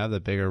didn't want to have the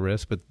bigger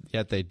risk, but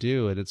yet they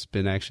do. And it's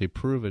been actually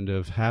proven to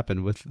have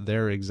happened with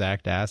their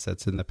exact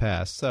assets in the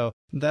past. So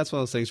that's one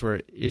of those things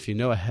where if you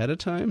know ahead of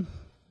time,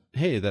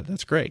 hey,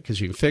 that's great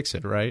because you can fix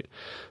it, right?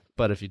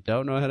 But if you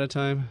don't know ahead of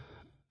time,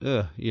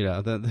 then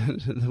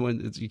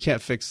when you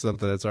can't fix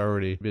something that's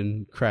already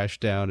been crashed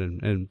down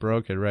and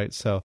broken, right?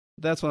 So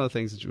that's one of the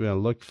things that you want to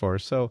look for.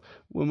 So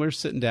when we're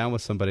sitting down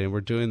with somebody and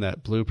we're doing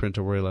that blueprint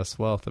to worry less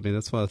wealth,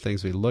 that's one of the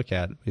things we look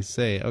at. We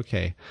say,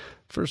 okay,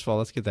 first of all,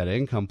 let's get that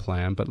income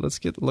plan, but let's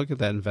look at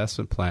that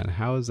investment plan.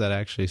 How is that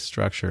actually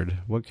structured?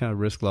 What kind of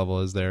risk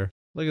level is there?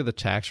 Look at the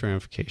tax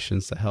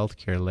ramifications, the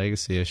healthcare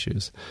legacy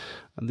issues,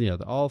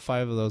 all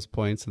 5 of those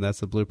points, and that's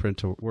the blueprint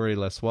to worry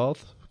less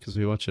wealth, because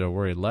we want you to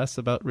worry less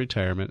about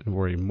retirement and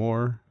worry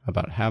more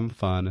about having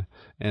fun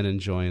and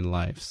enjoying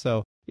life.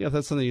 So, if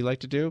that's something you'd like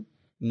to do,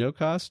 no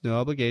cost, no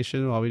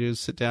obligation. All we do is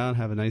sit down,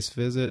 have a nice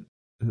visit,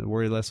 a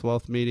Worry Less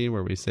Wealth meeting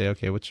where we say,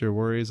 okay, what's your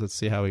worries? Let's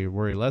see how we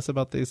worry less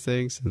about these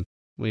things. And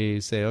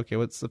we say, okay,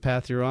 what's the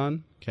path you're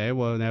on? Okay,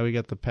 well, now we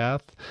got the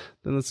path.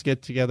 Then let's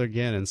get together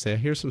again and say,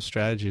 here's some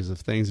strategies of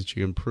things that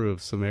you can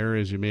improve, some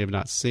areas you may have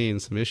not seen,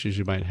 some issues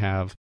you might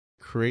have.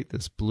 Create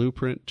this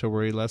blueprint to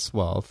worry less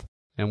wealth.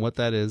 And what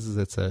that is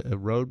it's a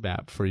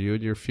roadmap for you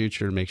and your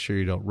future to make sure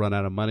you don't run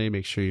out of money,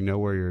 make sure you know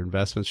where your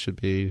investments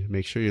should be,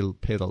 make sure you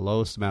pay the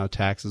lowest amount of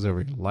taxes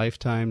over your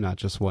lifetime, not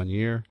just 1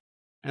 year.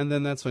 And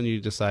then that's when you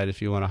decide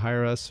if you want to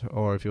hire us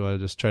or if you want to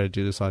just try to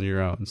do this on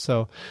your own.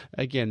 So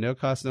again, no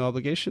cost, no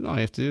obligation. All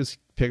you have to do is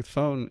pick the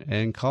phone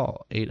and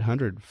call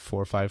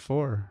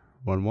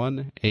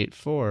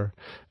 800-454-1184.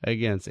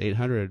 Again, it's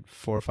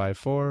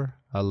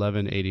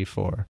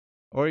 800-454-1184.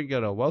 Or you can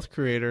go to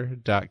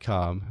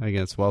wealthcreator.com.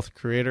 Again, it's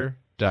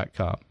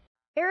wealthcreator.com.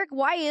 Eric,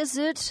 why is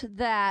it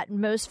that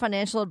most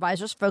financial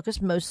advisors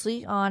focus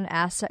mostly on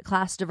asset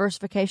class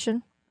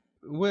diversification?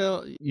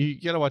 Well, you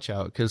got to watch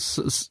out because,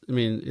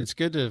 it's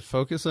good to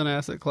focus on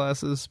asset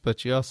classes,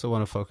 but you also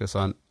want to focus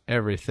on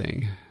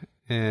everything.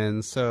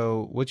 And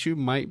so what you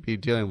might be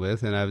dealing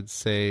with, and I would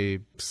say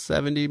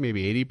 70,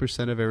 maybe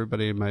 80% of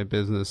everybody in my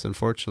business,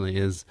 unfortunately,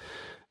 is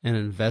an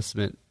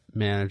investment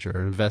manager,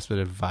 an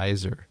investment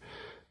advisor,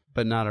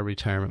 but not a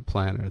retirement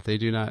planner. They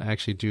do not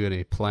actually do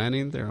any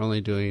planning. They're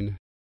only doing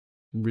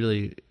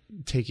really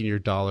taking your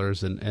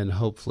dollars and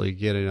hopefully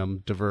getting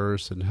them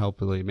diverse and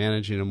hopefully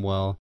managing them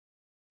well.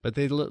 But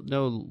they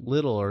know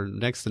little or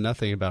next to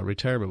nothing about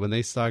retirement. When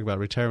they talk about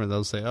retirement,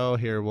 they'll say, oh,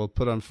 here, we'll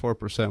put on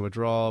 4%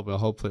 withdrawal, but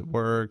hopefully it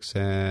works,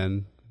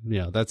 and,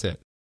 that's it.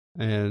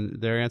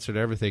 And their answer to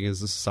everything is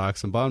the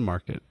stocks and bond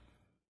market.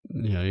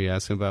 You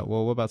ask them about,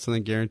 well, what about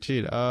something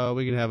guaranteed? Oh,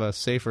 we can have a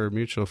safer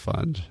mutual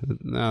fund.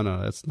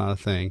 No, that's not a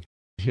thing.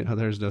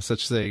 There's no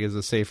such thing as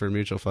a safer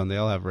mutual fund. They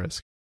all have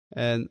risk.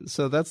 And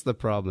so that's the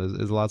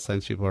problem is a lot of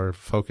times people are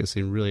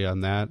focusing really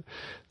on that.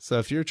 So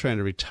if you're trying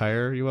to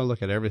retire, you want to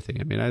look at everything.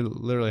 I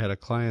literally had a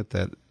client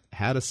that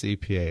had a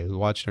CPA, was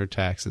watching her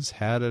taxes,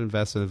 had an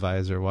investment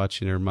advisor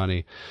watching her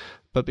money.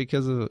 But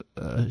because of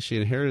she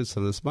inherited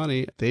some of this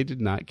money, they did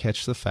not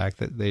catch the fact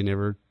that they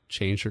never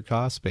changed her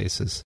cost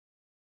basis.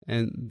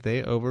 and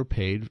they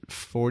overpaid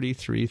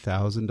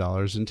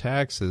 $43,000 in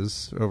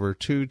taxes over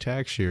 2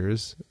 tax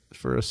years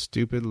for a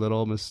stupid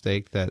little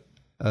mistake that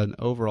an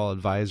overall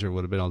advisor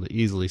would have been able to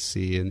easily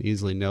see and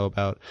easily know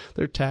about.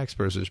 Their tax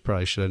person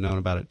probably should have known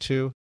about it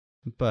too.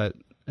 But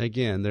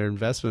again, their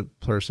investment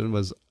person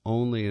was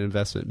only an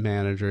investment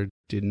manager,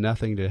 did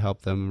nothing to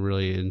help them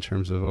really in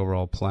terms of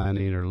overall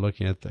planning or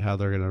looking at how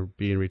they're going to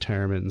be in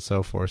retirement and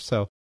so forth.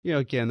 So,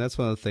 again, that's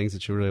one of the things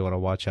that you really want to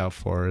watch out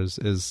for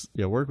is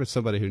work with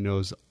somebody who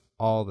knows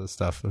all this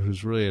stuff,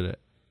 who's really an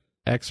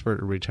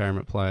expert in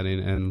retirement planning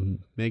and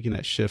making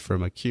that shift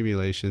from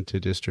accumulation to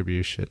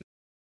distribution.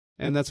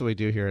 And that's what we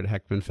do here at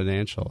Heckman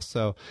Financial.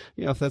 So,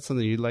 if that's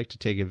something you'd like to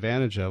take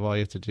advantage of, all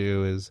you have to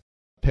do is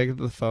pick up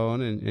the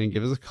phone and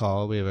give us a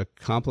call. We have a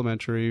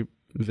complimentary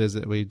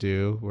visit we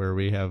do where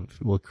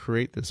we'll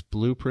create this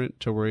blueprint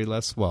to worry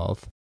less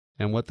wealth.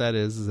 And what that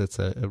is it's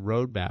a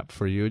roadmap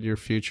for you and your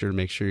future to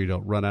make sure you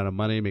don't run out of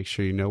money, make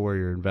sure you know where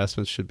your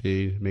investments should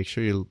be, make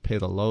sure you pay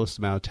the lowest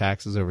amount of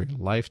taxes over your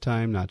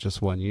lifetime, not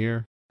just 1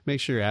 year. Make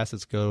sure your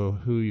assets go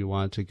who you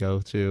want to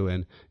go to.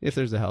 And if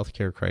there's a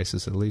healthcare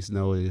crisis, at least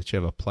know that you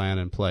have a plan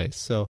in place.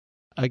 So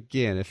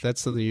again, if that's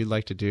something you'd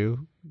like to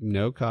do,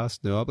 no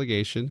cost, no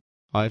obligation.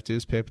 All you have to do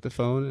is pick up the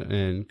phone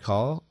and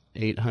call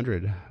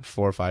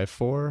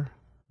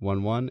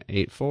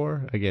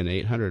 800-454-1184. Again,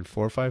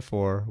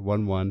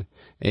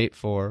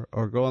 800-454-1184.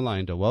 Or go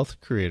online to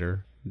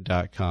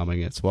wealthcreator.com.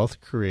 Again, it's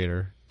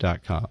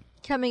wealthcreator.com.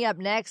 Coming up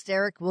next,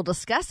 Eric will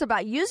discuss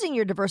about using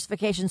your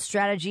diversification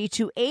strategy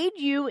to aid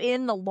you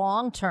in the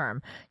long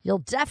term. You'll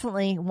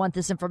definitely want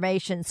this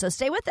information, so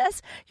stay with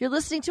us. You're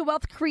listening to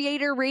Wealth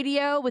Creator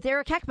Radio with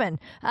Eric Heckman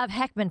of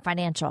Heckman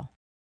Financial.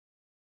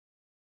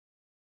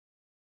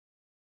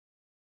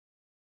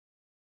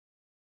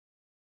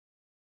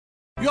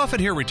 You often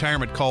hear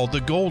retirement called the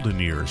golden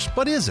years,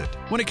 but is it?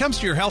 When it comes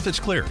to your health, it's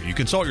clear. You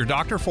consult your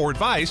doctor for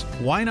advice.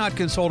 Why not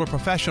consult a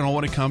professional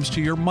when it comes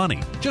to your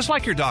money? Just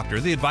like your doctor,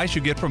 the advice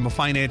you get from a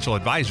financial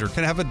advisor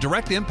can have a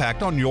direct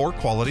impact on your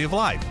quality of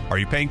life. Are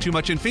you paying too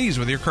much in fees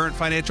with your current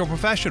financial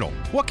professional?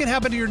 What can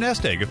happen to your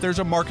nest egg if there's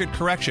a market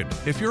correction?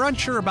 If you're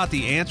unsure about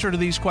the answer to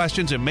these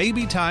questions, it may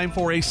be time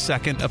for a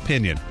second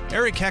opinion.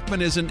 Eric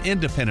Heckman is an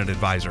independent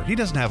advisor. He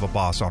doesn't have a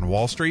boss on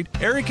Wall Street.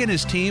 Eric and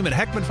his team at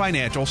Heckman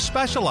Financial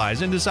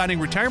specialize in designing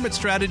retirement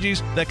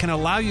strategies that can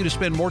allow you to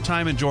spend more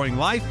time enjoying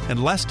life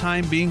and less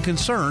time being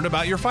concerned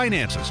about your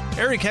finances.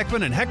 Eric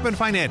Heckman and Heckman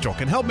Financial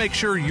can help make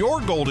sure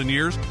your golden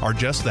years are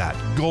just that,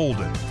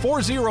 golden.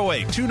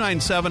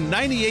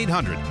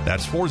 408-297-9800.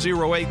 That's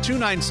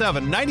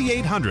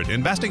 408-297-9800.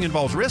 Investing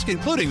involves risk,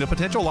 including the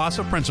potential loss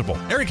of principal.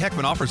 Eric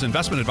Heckman offers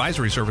investment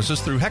advisory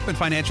services through Heckman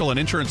Financial and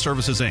Insurance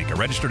Services, Inc., a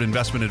registered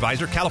investment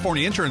advisor,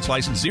 California Insurance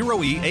License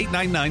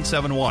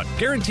 0E89971.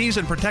 Guarantees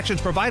and protections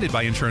provided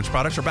by insurance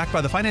products are backed by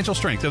the financial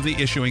strength of the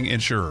issuing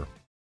insurer.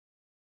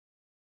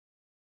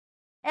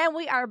 And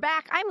we are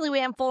back. I'm Lou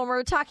Ann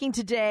Fulmer talking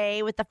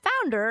today with the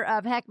founder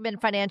of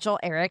Heckman Financial,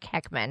 Eric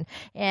Heckman.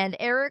 And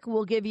Eric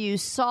will give you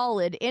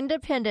solid,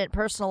 independent,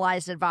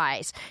 personalized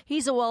advice.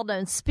 He's a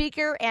well-known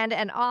speaker and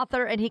an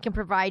author, and he can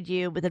provide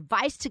you with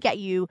advice to get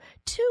you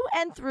to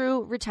and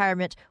through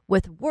retirement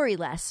with worry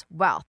less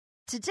wealth.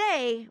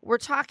 Today, we're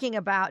talking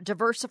about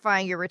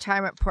diversifying your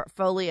retirement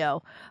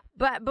portfolio.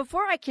 But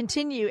before I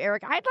continue,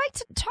 Eric, I'd like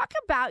to talk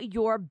about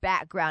your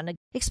background.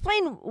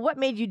 Explain what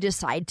made you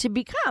decide to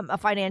become a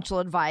financial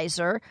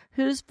advisor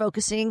who's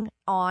focusing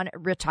on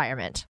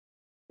retirement.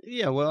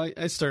 Yeah, well,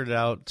 I started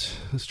out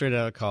straight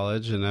out of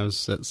college, and I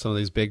was at some of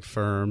these big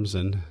firms,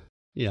 and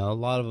a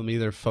lot of them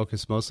either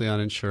focused mostly on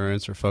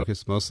insurance or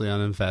focused mostly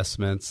on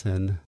investments.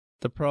 And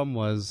the problem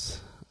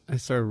was, I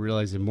started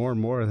realizing more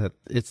and more that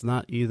it's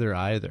not either.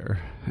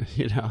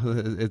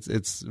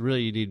 It's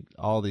really, you need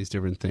all these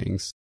different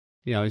things.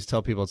 I always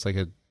tell people it's like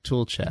a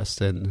tool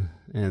chest, and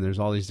there's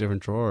all these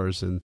different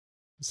drawers, and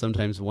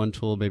sometimes one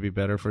tool may be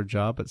better for a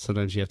job, but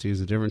sometimes you have to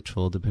use a different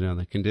tool depending on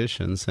the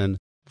conditions. And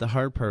the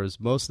hard part is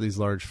most of these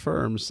large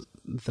firms,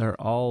 they're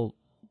all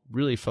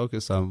really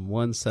focused on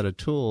one set of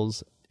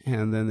tools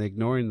and then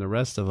ignoring the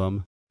rest of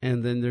them.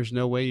 And then there's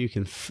no way you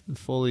can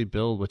fully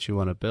build what you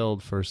want to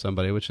build for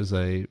somebody, which is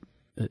a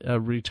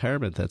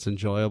retirement that's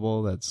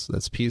enjoyable,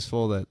 that's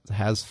peaceful, that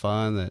has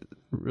fun, that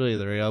really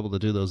they're able to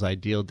do those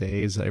ideal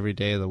days every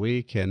day of the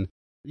week and,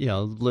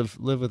 live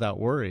without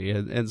worry.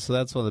 And so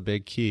that's one of the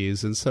big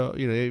keys. And so,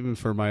 even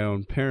for my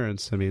own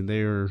parents,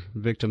 they were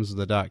victims of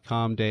the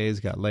 .com days,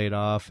 got laid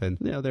off, and,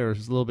 they were a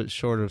little bit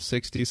short of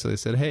 60. So they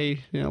said, hey,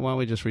 why don't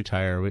we just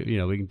retire? We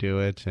can do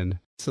it. And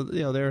so,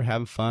 they were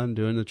having fun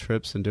doing the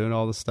trips and doing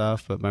all the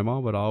stuff. But my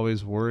mom would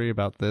always worry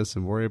about this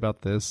and worry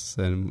about this.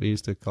 And we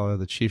used to call her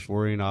the chief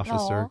worrying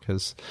officer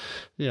because,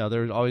 there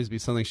would always be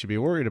something she'd be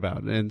worried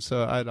about. And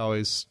so I'd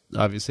always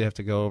obviously have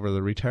to go over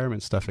the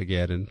retirement stuff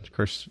again. And of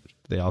course,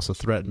 they also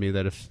threatened me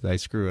that if I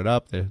screw it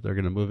up, they're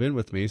going to move in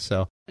with me.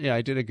 So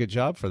I did a good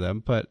job for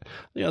them. But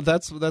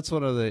that's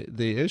one of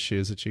the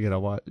issues that you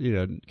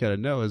gotta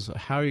know is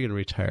how are you going to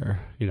retire,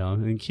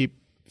 and keep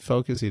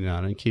focusing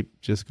on it and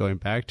keep just going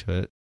back to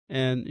it.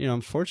 And,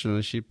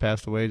 unfortunately, she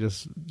passed away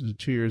just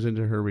 2 years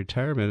into her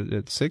retirement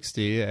at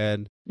 60.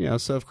 And,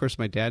 so of course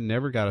my dad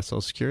never got a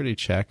Social Security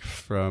check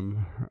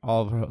from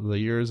all of the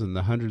years and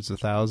the hundreds of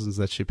thousands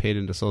that she paid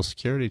into Social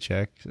Security.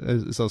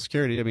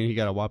 I mean, he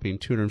got a whopping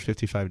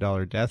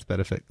 $255 death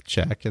benefit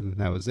check, and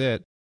that was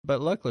it. But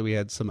luckily, we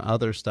had some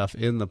other stuff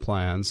in the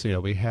plans.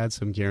 We had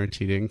some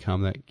guaranteed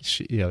income that,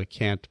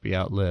 can't be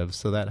outlived.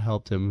 So that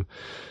helped him.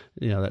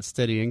 That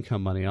steady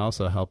income money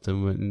also helped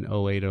him in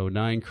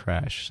 08-09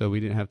 crash. So we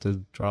didn't have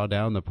to draw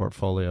down the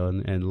portfolio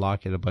and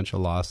lock in a bunch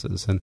of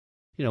losses. And,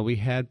 we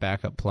had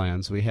backup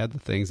plans. We had the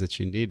things that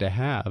you need to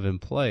have in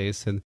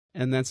place. And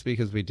that's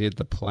because we did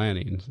the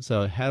planning.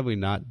 So had we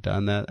not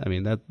done that, I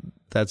mean,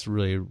 that's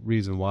really a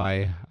reason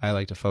why I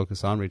like to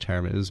focus on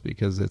retirement, is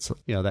because it's,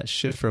 that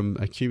shift from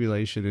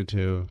accumulation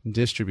into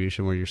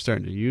distribution where you're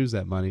starting to use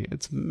that money,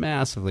 it's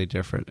massively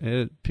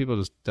different. People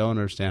just don't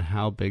understand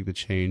how big the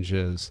change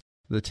is.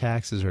 The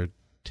taxes are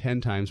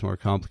 10 times more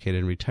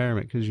complicated in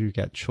retirement because you've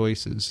got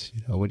choices.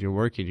 When you're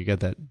working, you got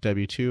that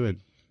W-2,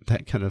 and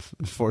that kind of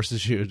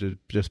forces you to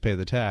just pay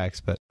the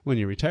tax. But when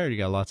you're retired, you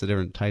got lots of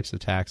different types of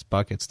tax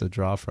buckets to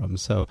draw from.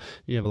 So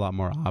you have a lot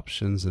more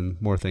options and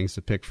more things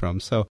to pick from.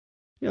 So,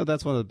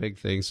 that's one of the big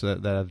things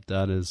that I've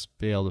done, is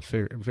be able to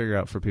figure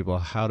out for people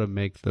how to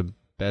make the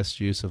best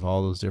use of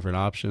all those different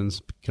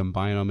options,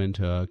 combine them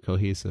into a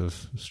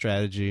cohesive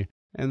strategy,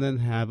 and then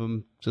have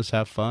them just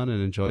have fun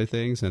and enjoy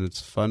things. And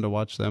it's fun to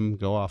watch them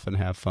go off and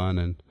have fun.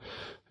 And,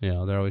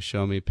 they're always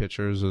showing me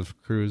pictures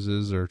of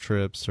cruises or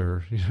trips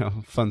or,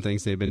 fun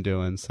things they've been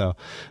doing. So,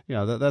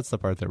 that's the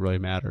part that really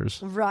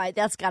matters. Right.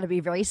 That's got to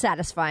be very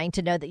satisfying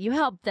to know that you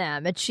helped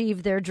them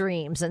achieve their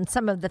dreams and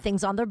some of the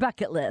things on their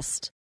bucket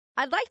list.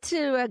 I'd like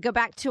to go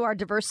back to our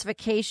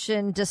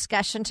diversification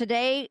discussion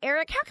today.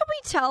 Eric, how can we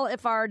tell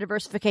if our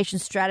diversification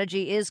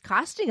strategy is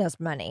costing us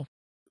money?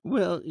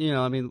 Well,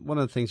 one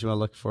of the things you want to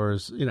look for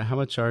is, how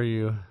much are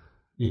you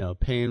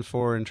paying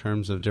for in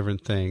terms of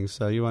different things.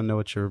 So you want to know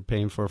what you're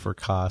paying for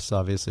costs,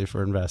 obviously,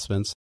 for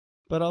investments,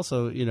 but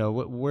also,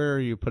 where are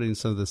you putting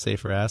some of the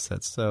safer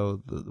assets?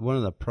 So one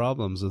of the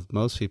problems with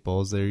most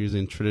people is they're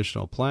using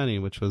traditional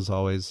planning, which was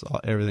always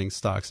everything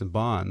stocks and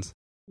bonds.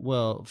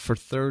 Well, for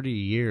 30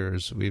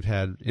 years, we've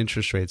had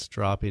interest rates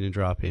dropping and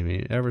dropping. I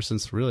mean, ever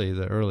since really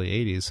the early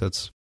 80s. So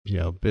it's,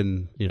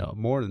 been,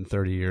 more than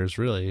 30 years,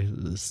 really.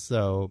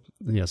 So,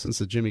 since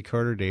the Jimmy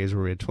Carter days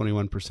where we had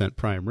 21%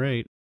 prime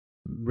rate,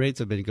 rates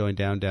have been going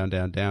down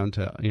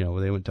to,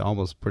 they went to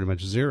almost pretty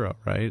much zero,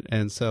 right?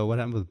 And so what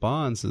happened with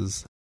bonds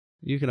is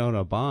you can own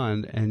a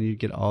bond and you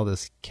get all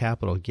this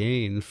capital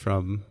gain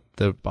from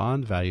the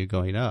bond value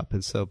going up.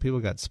 And so people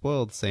got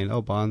spoiled saying,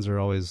 oh, bonds are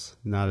always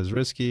not as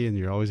risky and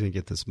you're always going to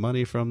get this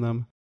money from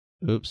them.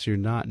 Oops, you're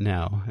not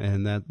now.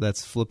 And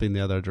that's flipping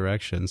the other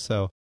direction.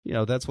 So,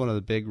 that's one of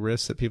the big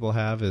risks that people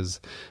have, is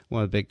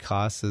one of the big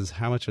costs is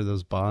how much are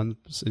those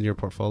bonds in your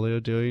portfolio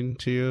doing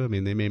to you? I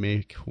mean, they may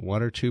make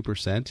 1 or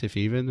 2%, if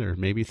even, or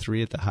maybe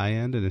 3% at the high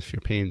end. And if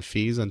you're paying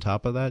fees on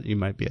top of that, you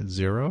might be at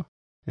 0.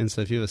 And so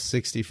if you have a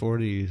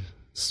 60-40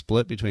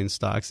 split between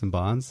stocks and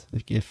bonds,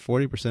 if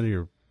 40% of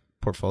your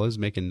portfolio is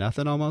making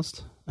nothing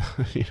almost,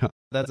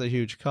 that's a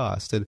huge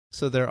cost. And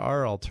so there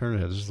are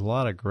alternatives. There's a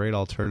lot of great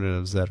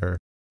alternatives that are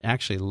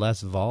actually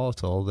less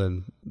volatile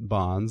than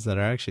bonds, that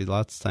are actually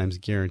lots of times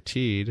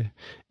guaranteed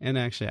and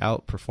actually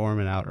outperform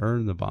and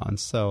out-earn the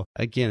bonds. So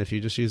again, if you're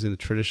just using the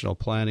traditional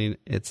planning,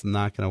 it's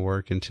not going to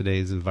work in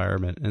today's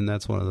environment. And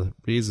that's one of the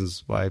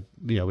reasons why,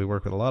 we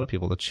work with a lot of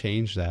people to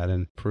change that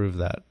and prove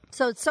that.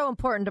 So it's so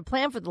important to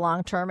plan for the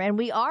long term, and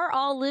we are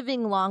all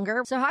living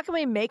longer. So how can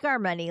we make our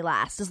money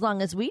last as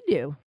long as we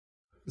do?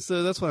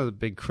 So that's one of the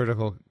big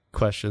critical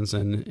questions.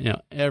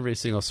 And, every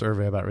single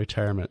survey about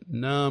retirement,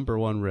 number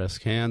one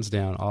risk, hands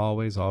down,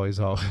 always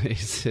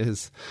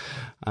is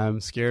I'm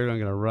scared I'm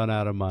going to run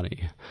out of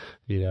money,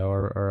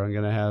 or I'm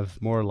going to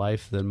have more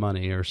life than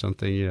money or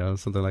something,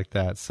 something like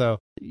that. So,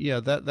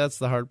 that's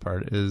the hard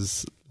part,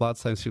 is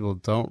lots of times people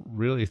don't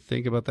really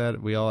think about that.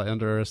 We all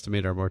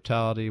underestimate our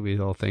mortality. We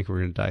all think we're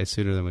going to die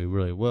sooner than we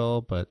really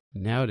will. But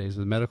nowadays,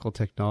 with medical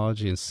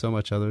technology and so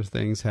much other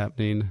things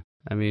happening,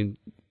 I mean,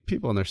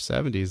 people in their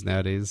 70s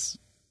nowadays,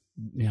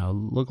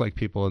 look like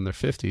people in their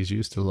 50s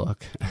used to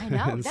look. I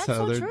know, that's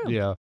so true.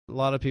 A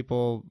lot of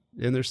people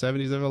in their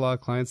 70s, there are a lot of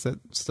clients that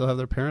still have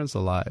their parents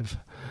alive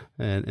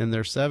and in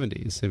their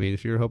 70s. I mean,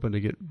 if you're hoping to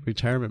get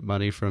retirement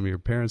money from your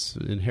parents'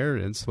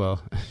 inheritance,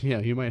 well,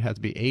 you might have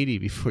to be 80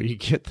 before you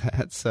get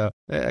that. So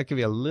that can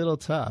be a little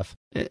tough.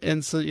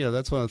 And so,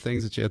 that's one of the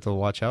things that you have to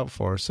watch out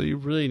for. So you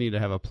really need to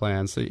have a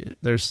plan. So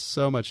there's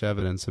so much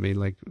evidence. I mean,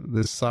 like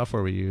this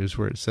software we use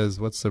where it says,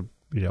 what's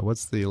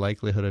the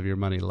likelihood of your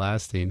money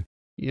lasting?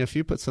 If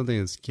you put something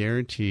that's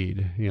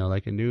guaranteed,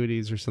 like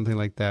annuities or something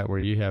like that, where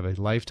you have a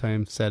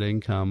lifetime set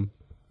income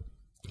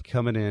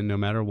coming in no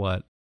matter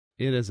what,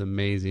 it is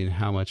amazing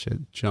how much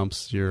it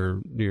jumps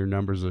your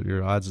numbers,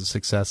 your odds of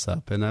success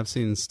up. And I've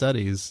seen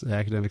studies,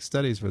 academic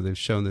studies, where they've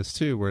shown this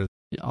too, where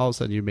all of a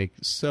sudden you make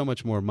so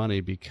much more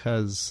money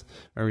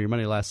or your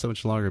money lasts so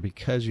much longer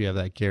because you have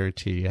that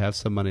guarantee. You have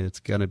some money that's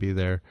going to be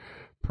there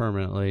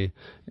permanently,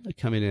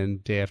 coming in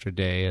day after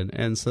day.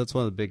 And so that's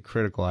one of the big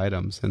critical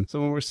items. And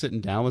so when we're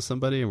sitting down with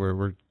somebody and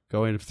we're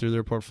going through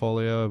their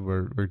portfolio,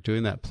 we're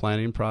doing that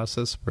planning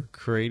process, we're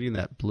creating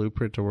that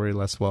blueprint to worry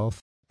less wealth.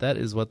 That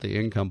is what the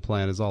income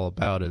plan is all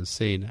about, is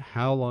saying,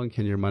 how long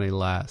can your money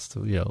last?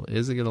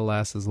 Is it going to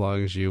last as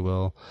long as you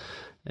will?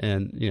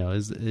 And,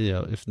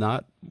 if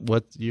not,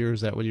 what year is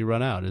that when you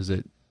run out? Is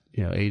it,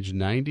 age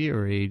 90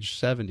 or age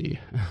 70?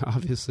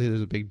 Obviously,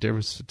 there's a big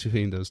difference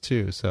between those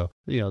two. So,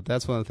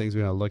 that's one of the things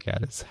we want to look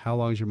at is how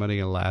long is your money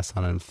going to last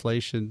on an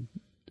inflation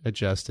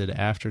adjusted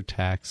after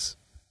tax,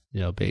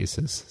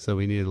 basis. So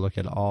we need to look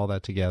at all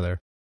that together.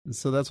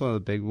 So that's one of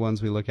the big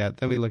ones we look at.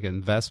 Then we look at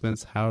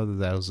investments. How are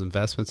those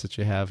investments that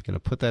you have going to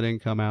put that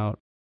income out?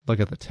 Look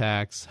at the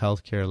tax,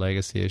 healthcare,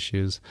 legacy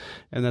issues.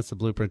 And that's the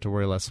blueprint to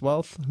worry less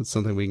wealth. It's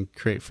something we can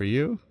create for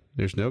you.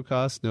 There's no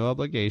cost, no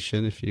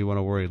obligation. If you want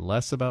to worry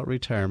less about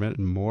retirement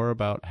and more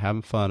about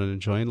having fun and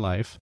enjoying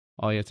life,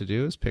 all you have to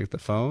do is pick the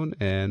phone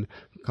and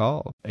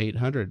call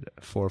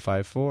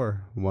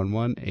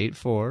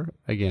 800-454-1184.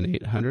 Again,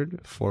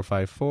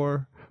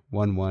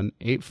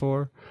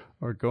 800-454-1184.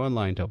 Or go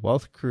online to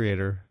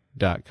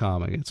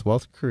wealthcreator.com. Again, it's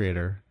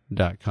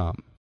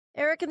wealthcreator.com.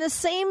 Eric, in the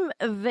same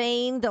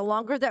vein, the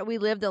longer that we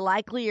live, the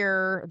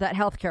likelier that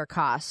healthcare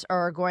costs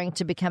are going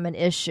to become an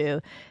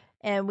issue.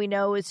 And we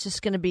know it's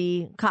just going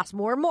to cost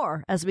more and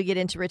more as we get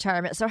into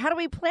retirement. So how do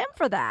we plan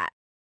for that?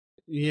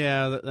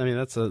 Yeah,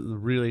 that's a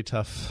really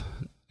tough,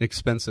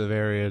 expensive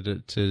area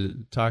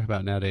to talk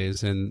about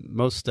nowadays. And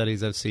most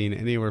studies I've seen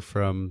anywhere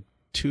from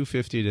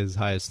 $250 to as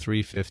high as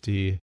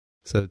 $350.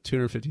 So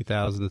 $250,000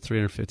 to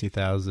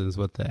 $350,000 is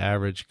what the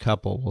average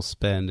couple will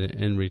spend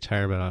in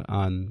retirement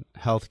on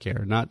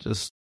healthcare. Not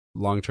just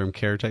long-term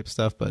care type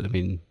stuff, but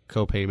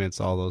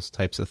co-payments, all those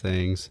types of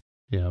things.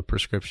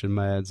 Prescription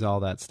meds, all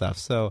that stuff.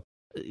 So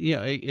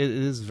it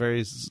is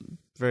very,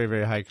 very,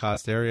 very high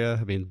cost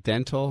area.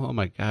 Dental, oh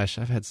my gosh,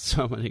 I've had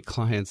so many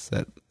clients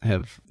that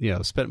have,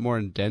 spent more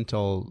in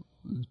dental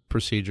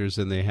procedures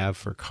than they have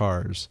for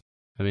cars.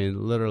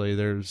 Literally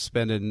they're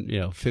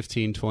spending,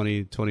 15,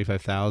 20,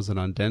 25,000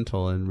 on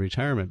dental in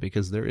retirement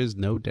because there is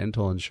no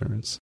dental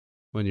insurance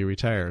when you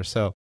retire.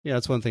 So,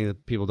 that's one thing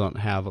that people don't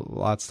have.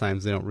 Lots of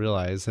times they don't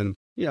realize. And,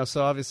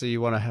 so obviously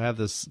you want to have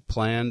this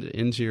planned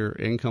into your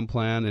income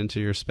plan, into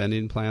your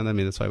spending plan.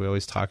 That's why we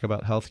always talk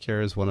about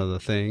healthcare as one of the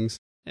things.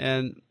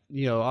 And,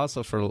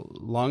 also for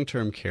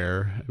long-term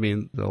care,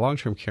 the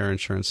long-term care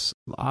insurance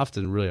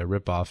often really a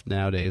ripoff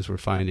nowadays we're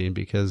finding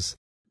because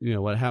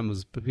what happened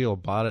was people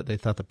bought it. They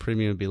thought the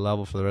premium would be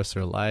level for the rest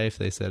of their life.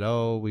 They said,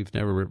 oh, we've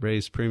never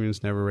raised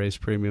premiums.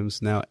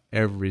 Now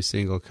every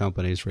single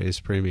company's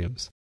raised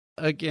premiums.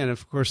 Again,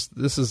 of course,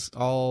 this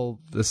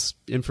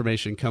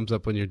information comes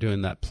up when you're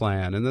doing that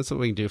plan. And that's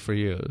what we can do for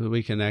you.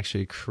 We can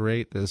actually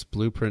create this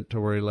blueprint to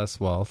worry less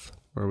wealth,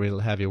 where we'll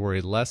have you worry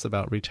less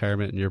about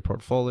retirement in your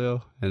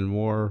portfolio and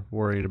more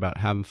worried about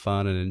having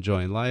fun and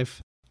enjoying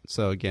life.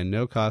 So again,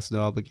 no cost,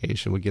 no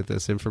obligation. We get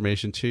this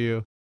information to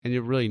you. And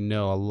you'll really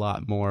know a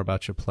lot more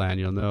about your plan.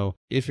 You'll know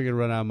if you're going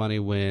to run out of money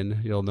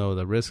when. You'll know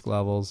the risk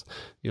levels.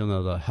 You'll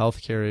know the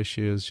healthcare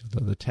issues,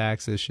 you'll know the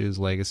tax issues,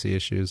 legacy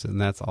issues, and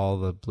that's all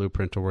the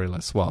blueprint to worry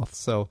less wealth.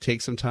 So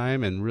take some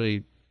time and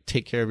really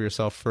take care of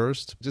yourself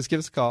first. Just give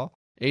us a call,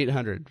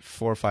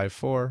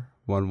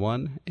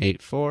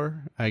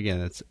 800-454-1184. Again,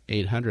 that's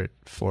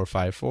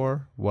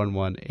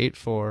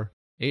 800-454-1184,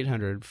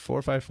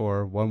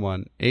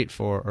 800-454-1184,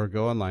 or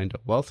go online to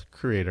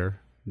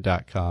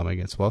wealthcreator.com.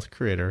 Again, it's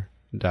wealthcreator.com.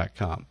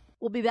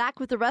 We'll be back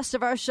with the rest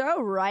of our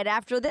show right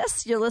after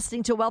this. You're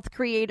listening to Wealth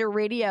Creator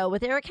Radio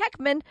with Eric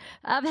Heckman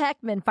of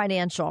Heckman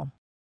Financial.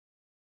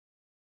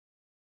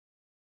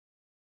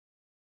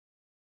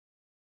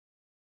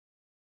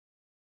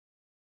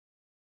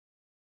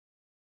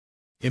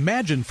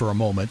 Imagine for a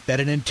moment that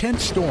an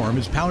intense storm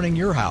is pounding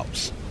your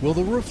house. Will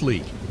the roof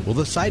leak? Will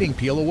the siding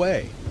peel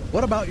away?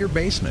 What about your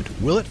basement?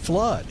 Will it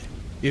flood?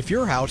 If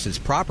your house is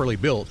properly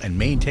built and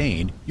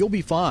maintained, you'll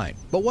be fine.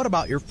 But what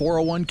about your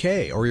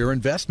 401k or your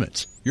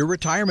investments, your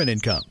retirement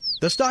income?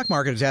 The stock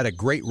market has had a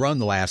great run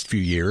the last few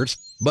years,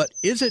 but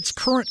is its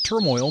current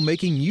turmoil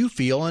making you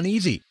feel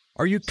uneasy?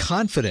 Are you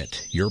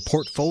confident your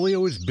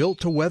portfolio is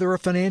built to weather a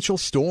financial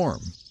storm?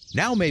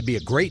 Now may be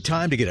a great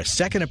time to get a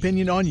second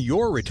opinion on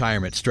your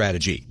retirement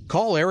strategy.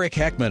 Call Eric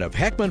Heckman of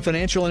Heckman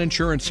Financial and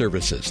Insurance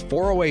Services,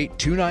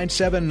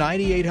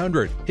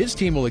 408-297-9800. His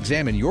team will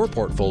examine your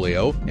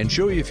portfolio and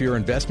show you if your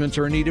investments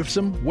are in need of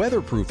some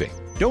weatherproofing.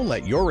 Don't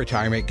let your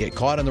retirement get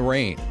caught in the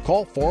rain.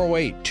 Call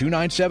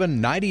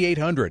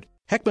 408-297-9800.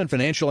 Heckman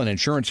Financial and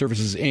Insurance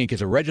Services, Inc.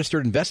 is a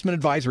registered investment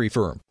advisory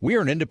firm. We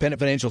are an independent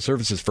financial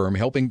services firm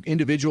helping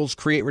individuals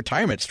create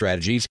retirement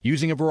strategies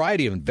using a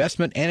variety of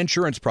investment and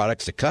insurance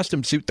products to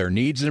custom suit their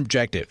needs and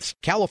objectives.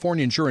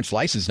 California Insurance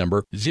License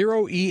Number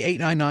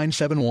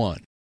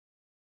 0E89971.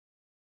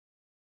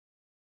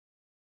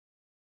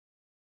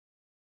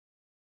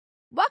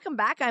 Welcome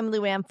back. I'm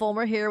Lou Ann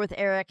Fulmer here with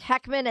Eric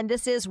Heckman, and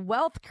this is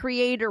Wealth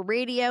Creator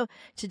Radio.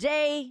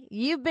 Today,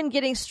 you've been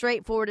getting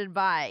straightforward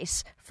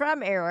advice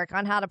from Eric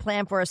on how to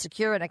plan for a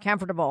secure and a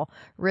comfortable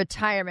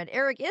retirement.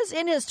 Eric is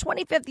in his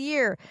 25th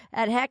year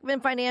at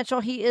Heckman Financial.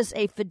 He is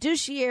a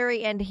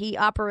fiduciary, and he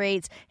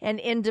operates an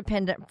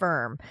independent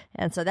firm.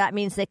 And so that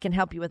means they can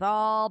help you with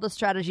all the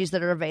strategies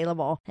that are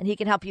available, and he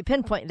can help you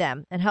pinpoint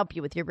them and help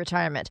you with your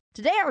retirement.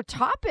 Today, our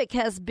topic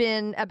has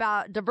been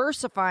about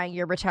diversifying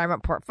your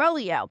retirement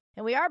portfolio.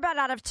 And we are about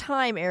out of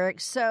time,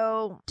 Eric.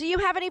 So do you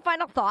have any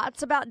final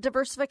thoughts about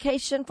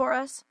diversification for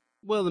us?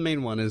 Well, the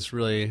main one is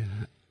really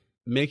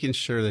making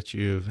sure that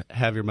you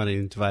have your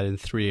money divided in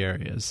three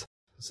areas.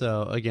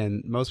 So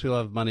again, most people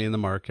have money in the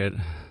market.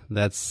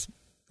 That's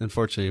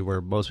unfortunately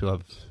where most people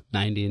have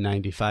 90,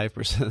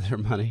 95% of their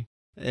money.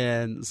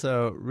 And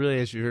so really,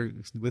 as you're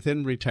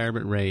within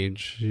retirement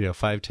range,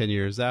 5-10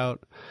 years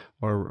out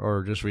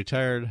or just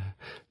retired,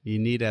 you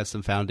need to have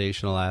some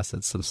foundational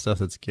assets, some stuff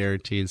that's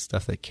guaranteed,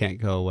 stuff that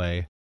can't go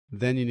away.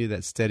 Then you need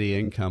that steady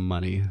income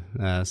money,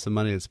 some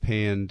money that's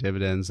paying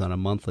dividends on a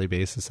monthly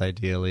basis,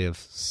 ideally of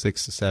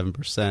 6 to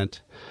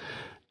 7%,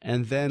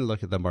 and then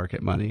look at the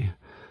market money.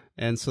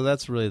 And so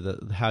that's really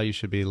how you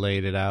should be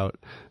laid it out.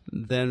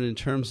 Then in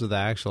terms of the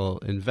actual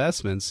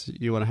investments,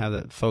 you want to have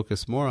that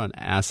focus more on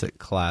asset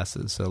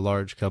classes. So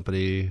large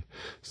company,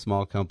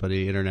 small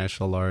company,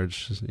 international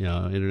large,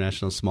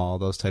 international small,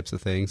 those types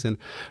of things. And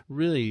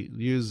really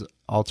use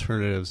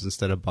alternatives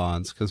instead of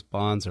bonds, because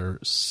bonds are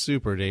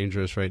super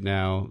dangerous right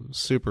now,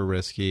 super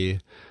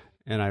risky.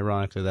 And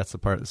ironically, that's the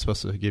part that's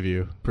supposed to give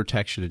you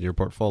protection in your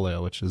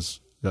portfolio, which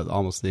is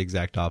almost the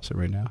exact opposite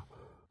right now.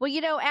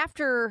 Well,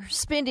 after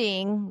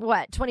spending,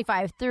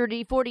 25,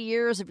 30, 40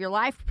 years of your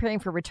life preparing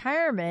for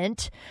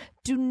retirement,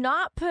 do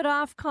not put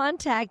off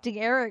contacting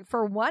Eric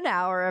for 1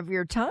 hour of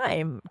your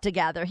time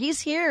together.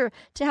 He's here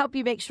to help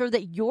you make sure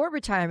that your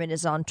retirement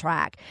is on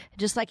track,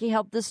 just like he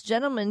helped this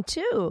gentleman,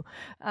 too,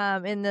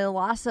 in the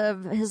loss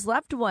of his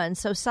loved one.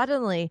 So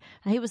suddenly,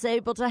 he was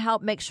able to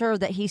help make sure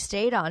that he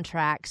stayed on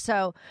track.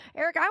 So,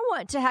 Eric, I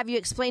want to have you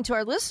explain to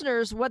our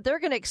listeners what they're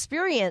going to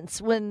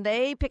experience when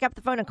they pick up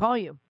the phone and call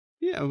you.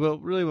 Yeah, well,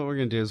 really what we're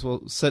going to do is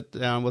we'll sit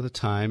down with a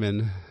time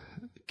and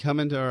come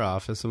into our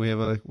office, and we have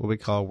what we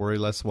call a Worry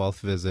Less Wealth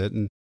visit.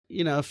 And,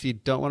 if you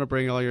don't want to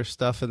bring all your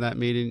stuff in that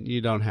meeting,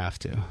 you don't have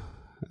to.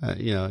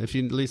 If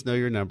you at least know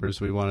your numbers,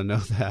 we want to know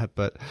that.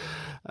 But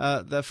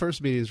that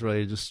first meeting is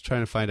really just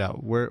trying to find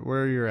out where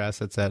are your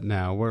assets at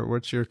now?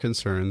 What's your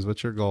concerns?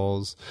 What's your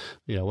goals?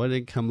 What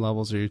income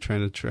levels are you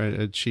trying to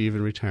achieve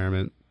in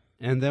retirement?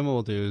 And then what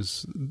we'll do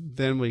is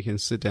then we can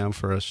sit down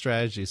for a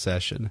strategy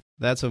session.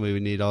 That's when we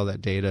would need all that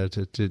data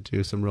to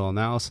do some real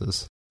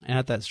analysis.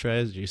 At that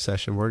strategy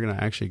session, we're going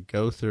to actually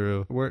go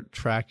through what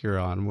track you're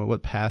on,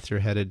 what path you're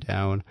headed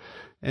down,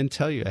 and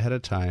tell you ahead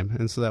of time.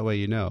 And so that way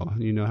you know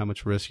how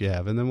much risk you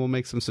have. And then we'll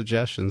make some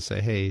suggestions,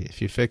 say, hey,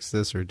 if you fix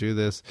this or do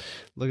this,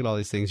 look at all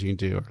these things you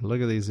can do, or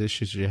look at these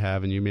issues you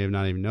have and you may have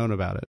not even known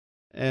about it.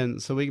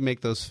 And so we can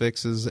make those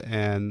fixes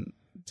and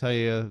tell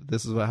you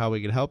this is how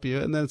we can help you,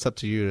 and then it's up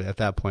to you at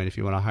that point if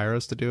you want to hire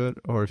us to do it,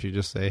 or if you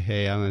just say,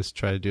 hey, I'm going to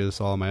try to do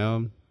this all on my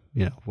own,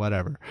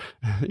 whatever.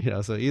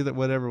 So either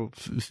whatever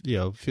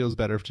feels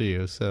better to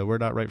you. So we're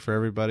not right for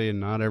everybody, and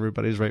not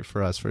everybody's right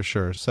for us, for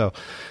sure. So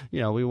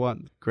we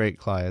want great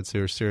clients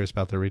who are serious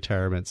about their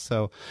retirement.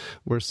 So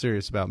we're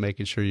serious about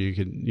making sure you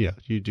can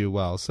you do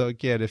well. So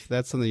again, if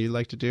that's something you'd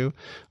like to do,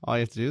 all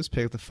you have to do is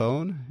pick up the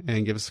phone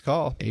and give us a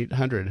call.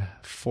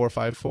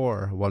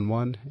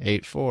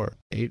 800-454-1184.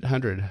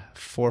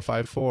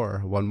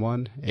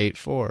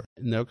 800-454-1184.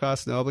 No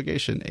cost, no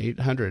obligation.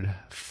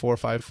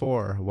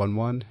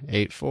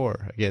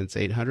 800-454-1184. Again, it's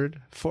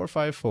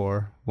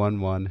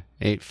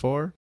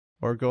 800-454-1184.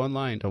 Or go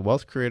online to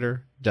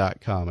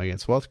wealthcreator.com. Again,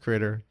 it's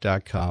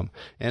wealthcreator.com.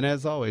 And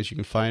as always, you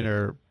can find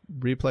our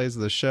replays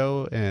of the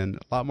show and a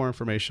lot more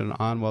information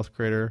on Wealth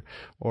Creator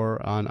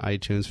or on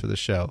iTunes for the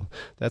show.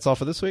 That's all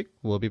for this week.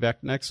 We'll be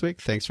back next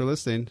week. Thanks for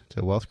listening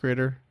to Wealth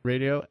Creator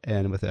Radio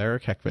and with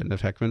Eric Heckman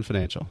of Heckman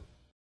Financial.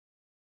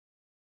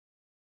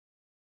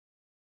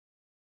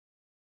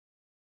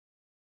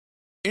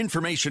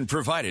 Information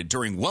provided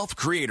during Wealth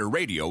Creator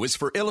Radio is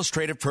for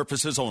illustrative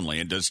purposes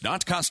only and does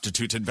not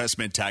constitute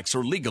investment, tax,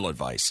 or legal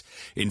advice.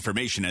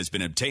 Information has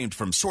been obtained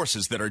from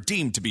sources that are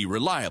deemed to be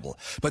reliable,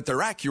 but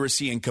their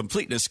accuracy and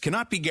completeness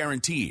cannot be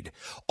guaranteed.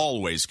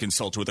 Always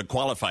consult with a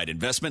qualified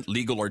investment,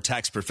 legal, or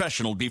tax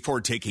professional before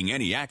taking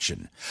any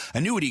action.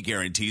 Annuity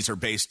guarantees are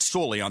based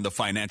solely on the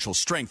financial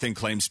strength and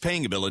claims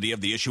paying ability of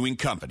the issuing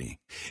company.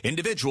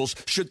 Individuals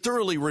should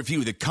thoroughly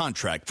review the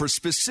contract for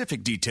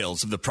specific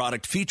details of the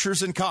product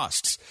features and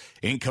costs.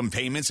 Income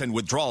payments and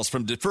withdrawals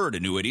from deferred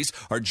annuities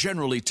are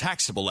generally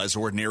taxable as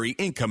ordinary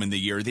income in the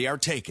year they are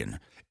taken.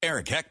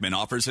 Eric Heckman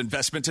offers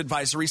investment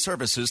advisory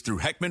services through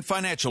Heckman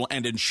Financial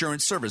and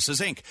Insurance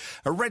Services, Inc.,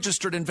 a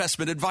registered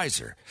investment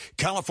advisor.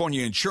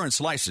 California Insurance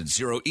License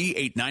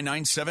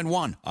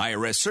 0E89971,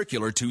 IRS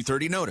Circular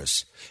 230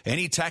 Notice.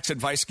 Any tax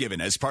advice given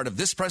as part of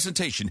this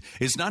presentation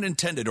is not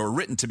intended or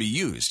written to be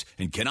used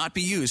and cannot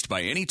be used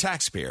by any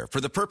taxpayer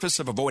for the purpose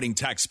of avoiding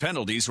tax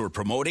penalties or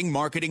promoting,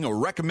 marketing, or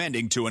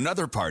recommending to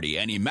another party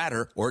any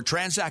matter or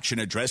transaction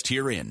addressed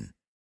herein.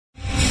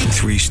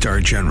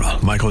 3-star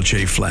General Michael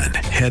J. Flynn,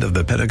 head of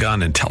the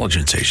Pentagon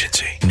Intelligence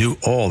Agency, knew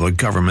all the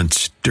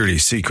government's dirty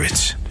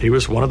secrets. He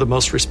was one of the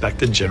most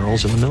respected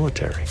generals in the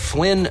military.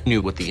 Flynn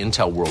knew what the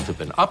intel world had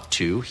been up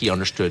to. He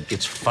understood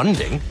its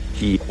funding.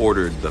 He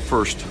ordered the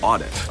first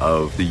audit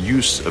of the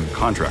use of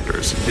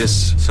contractors.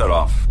 This set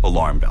off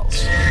alarm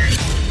bells.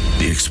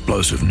 The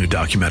explosive new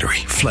documentary,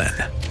 Flynn,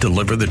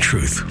 Deliver the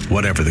Truth,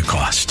 Whatever the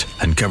Cost,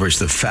 uncovers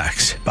the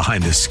facts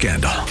behind this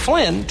scandal.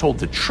 Flynn told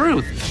the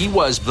truth. He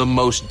was the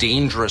most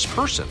dangerous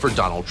person for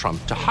Donald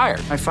Trump to hire.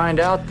 I find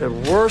out the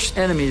worst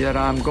enemy that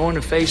I'm going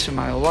to face in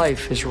my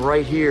life is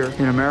right here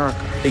in America.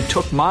 They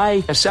took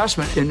my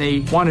assessment and they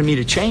wanted me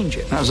to change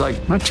it. And I was like,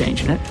 I'm not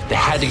changing it. They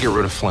had to get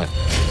rid of Flynn.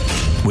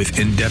 With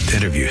in-depth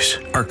interviews,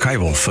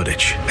 archival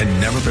footage,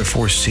 and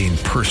never-before-seen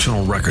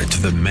personal records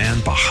of the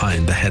man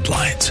behind the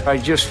headlines. I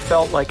just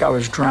felt like I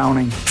was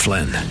drowning.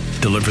 Flynn,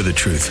 Deliver the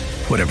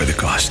Truth, Whatever the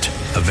Cost.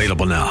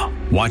 Available now.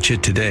 Watch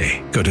it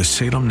today. Go to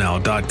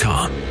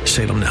salemnow.com.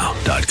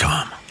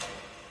 salemnow.com.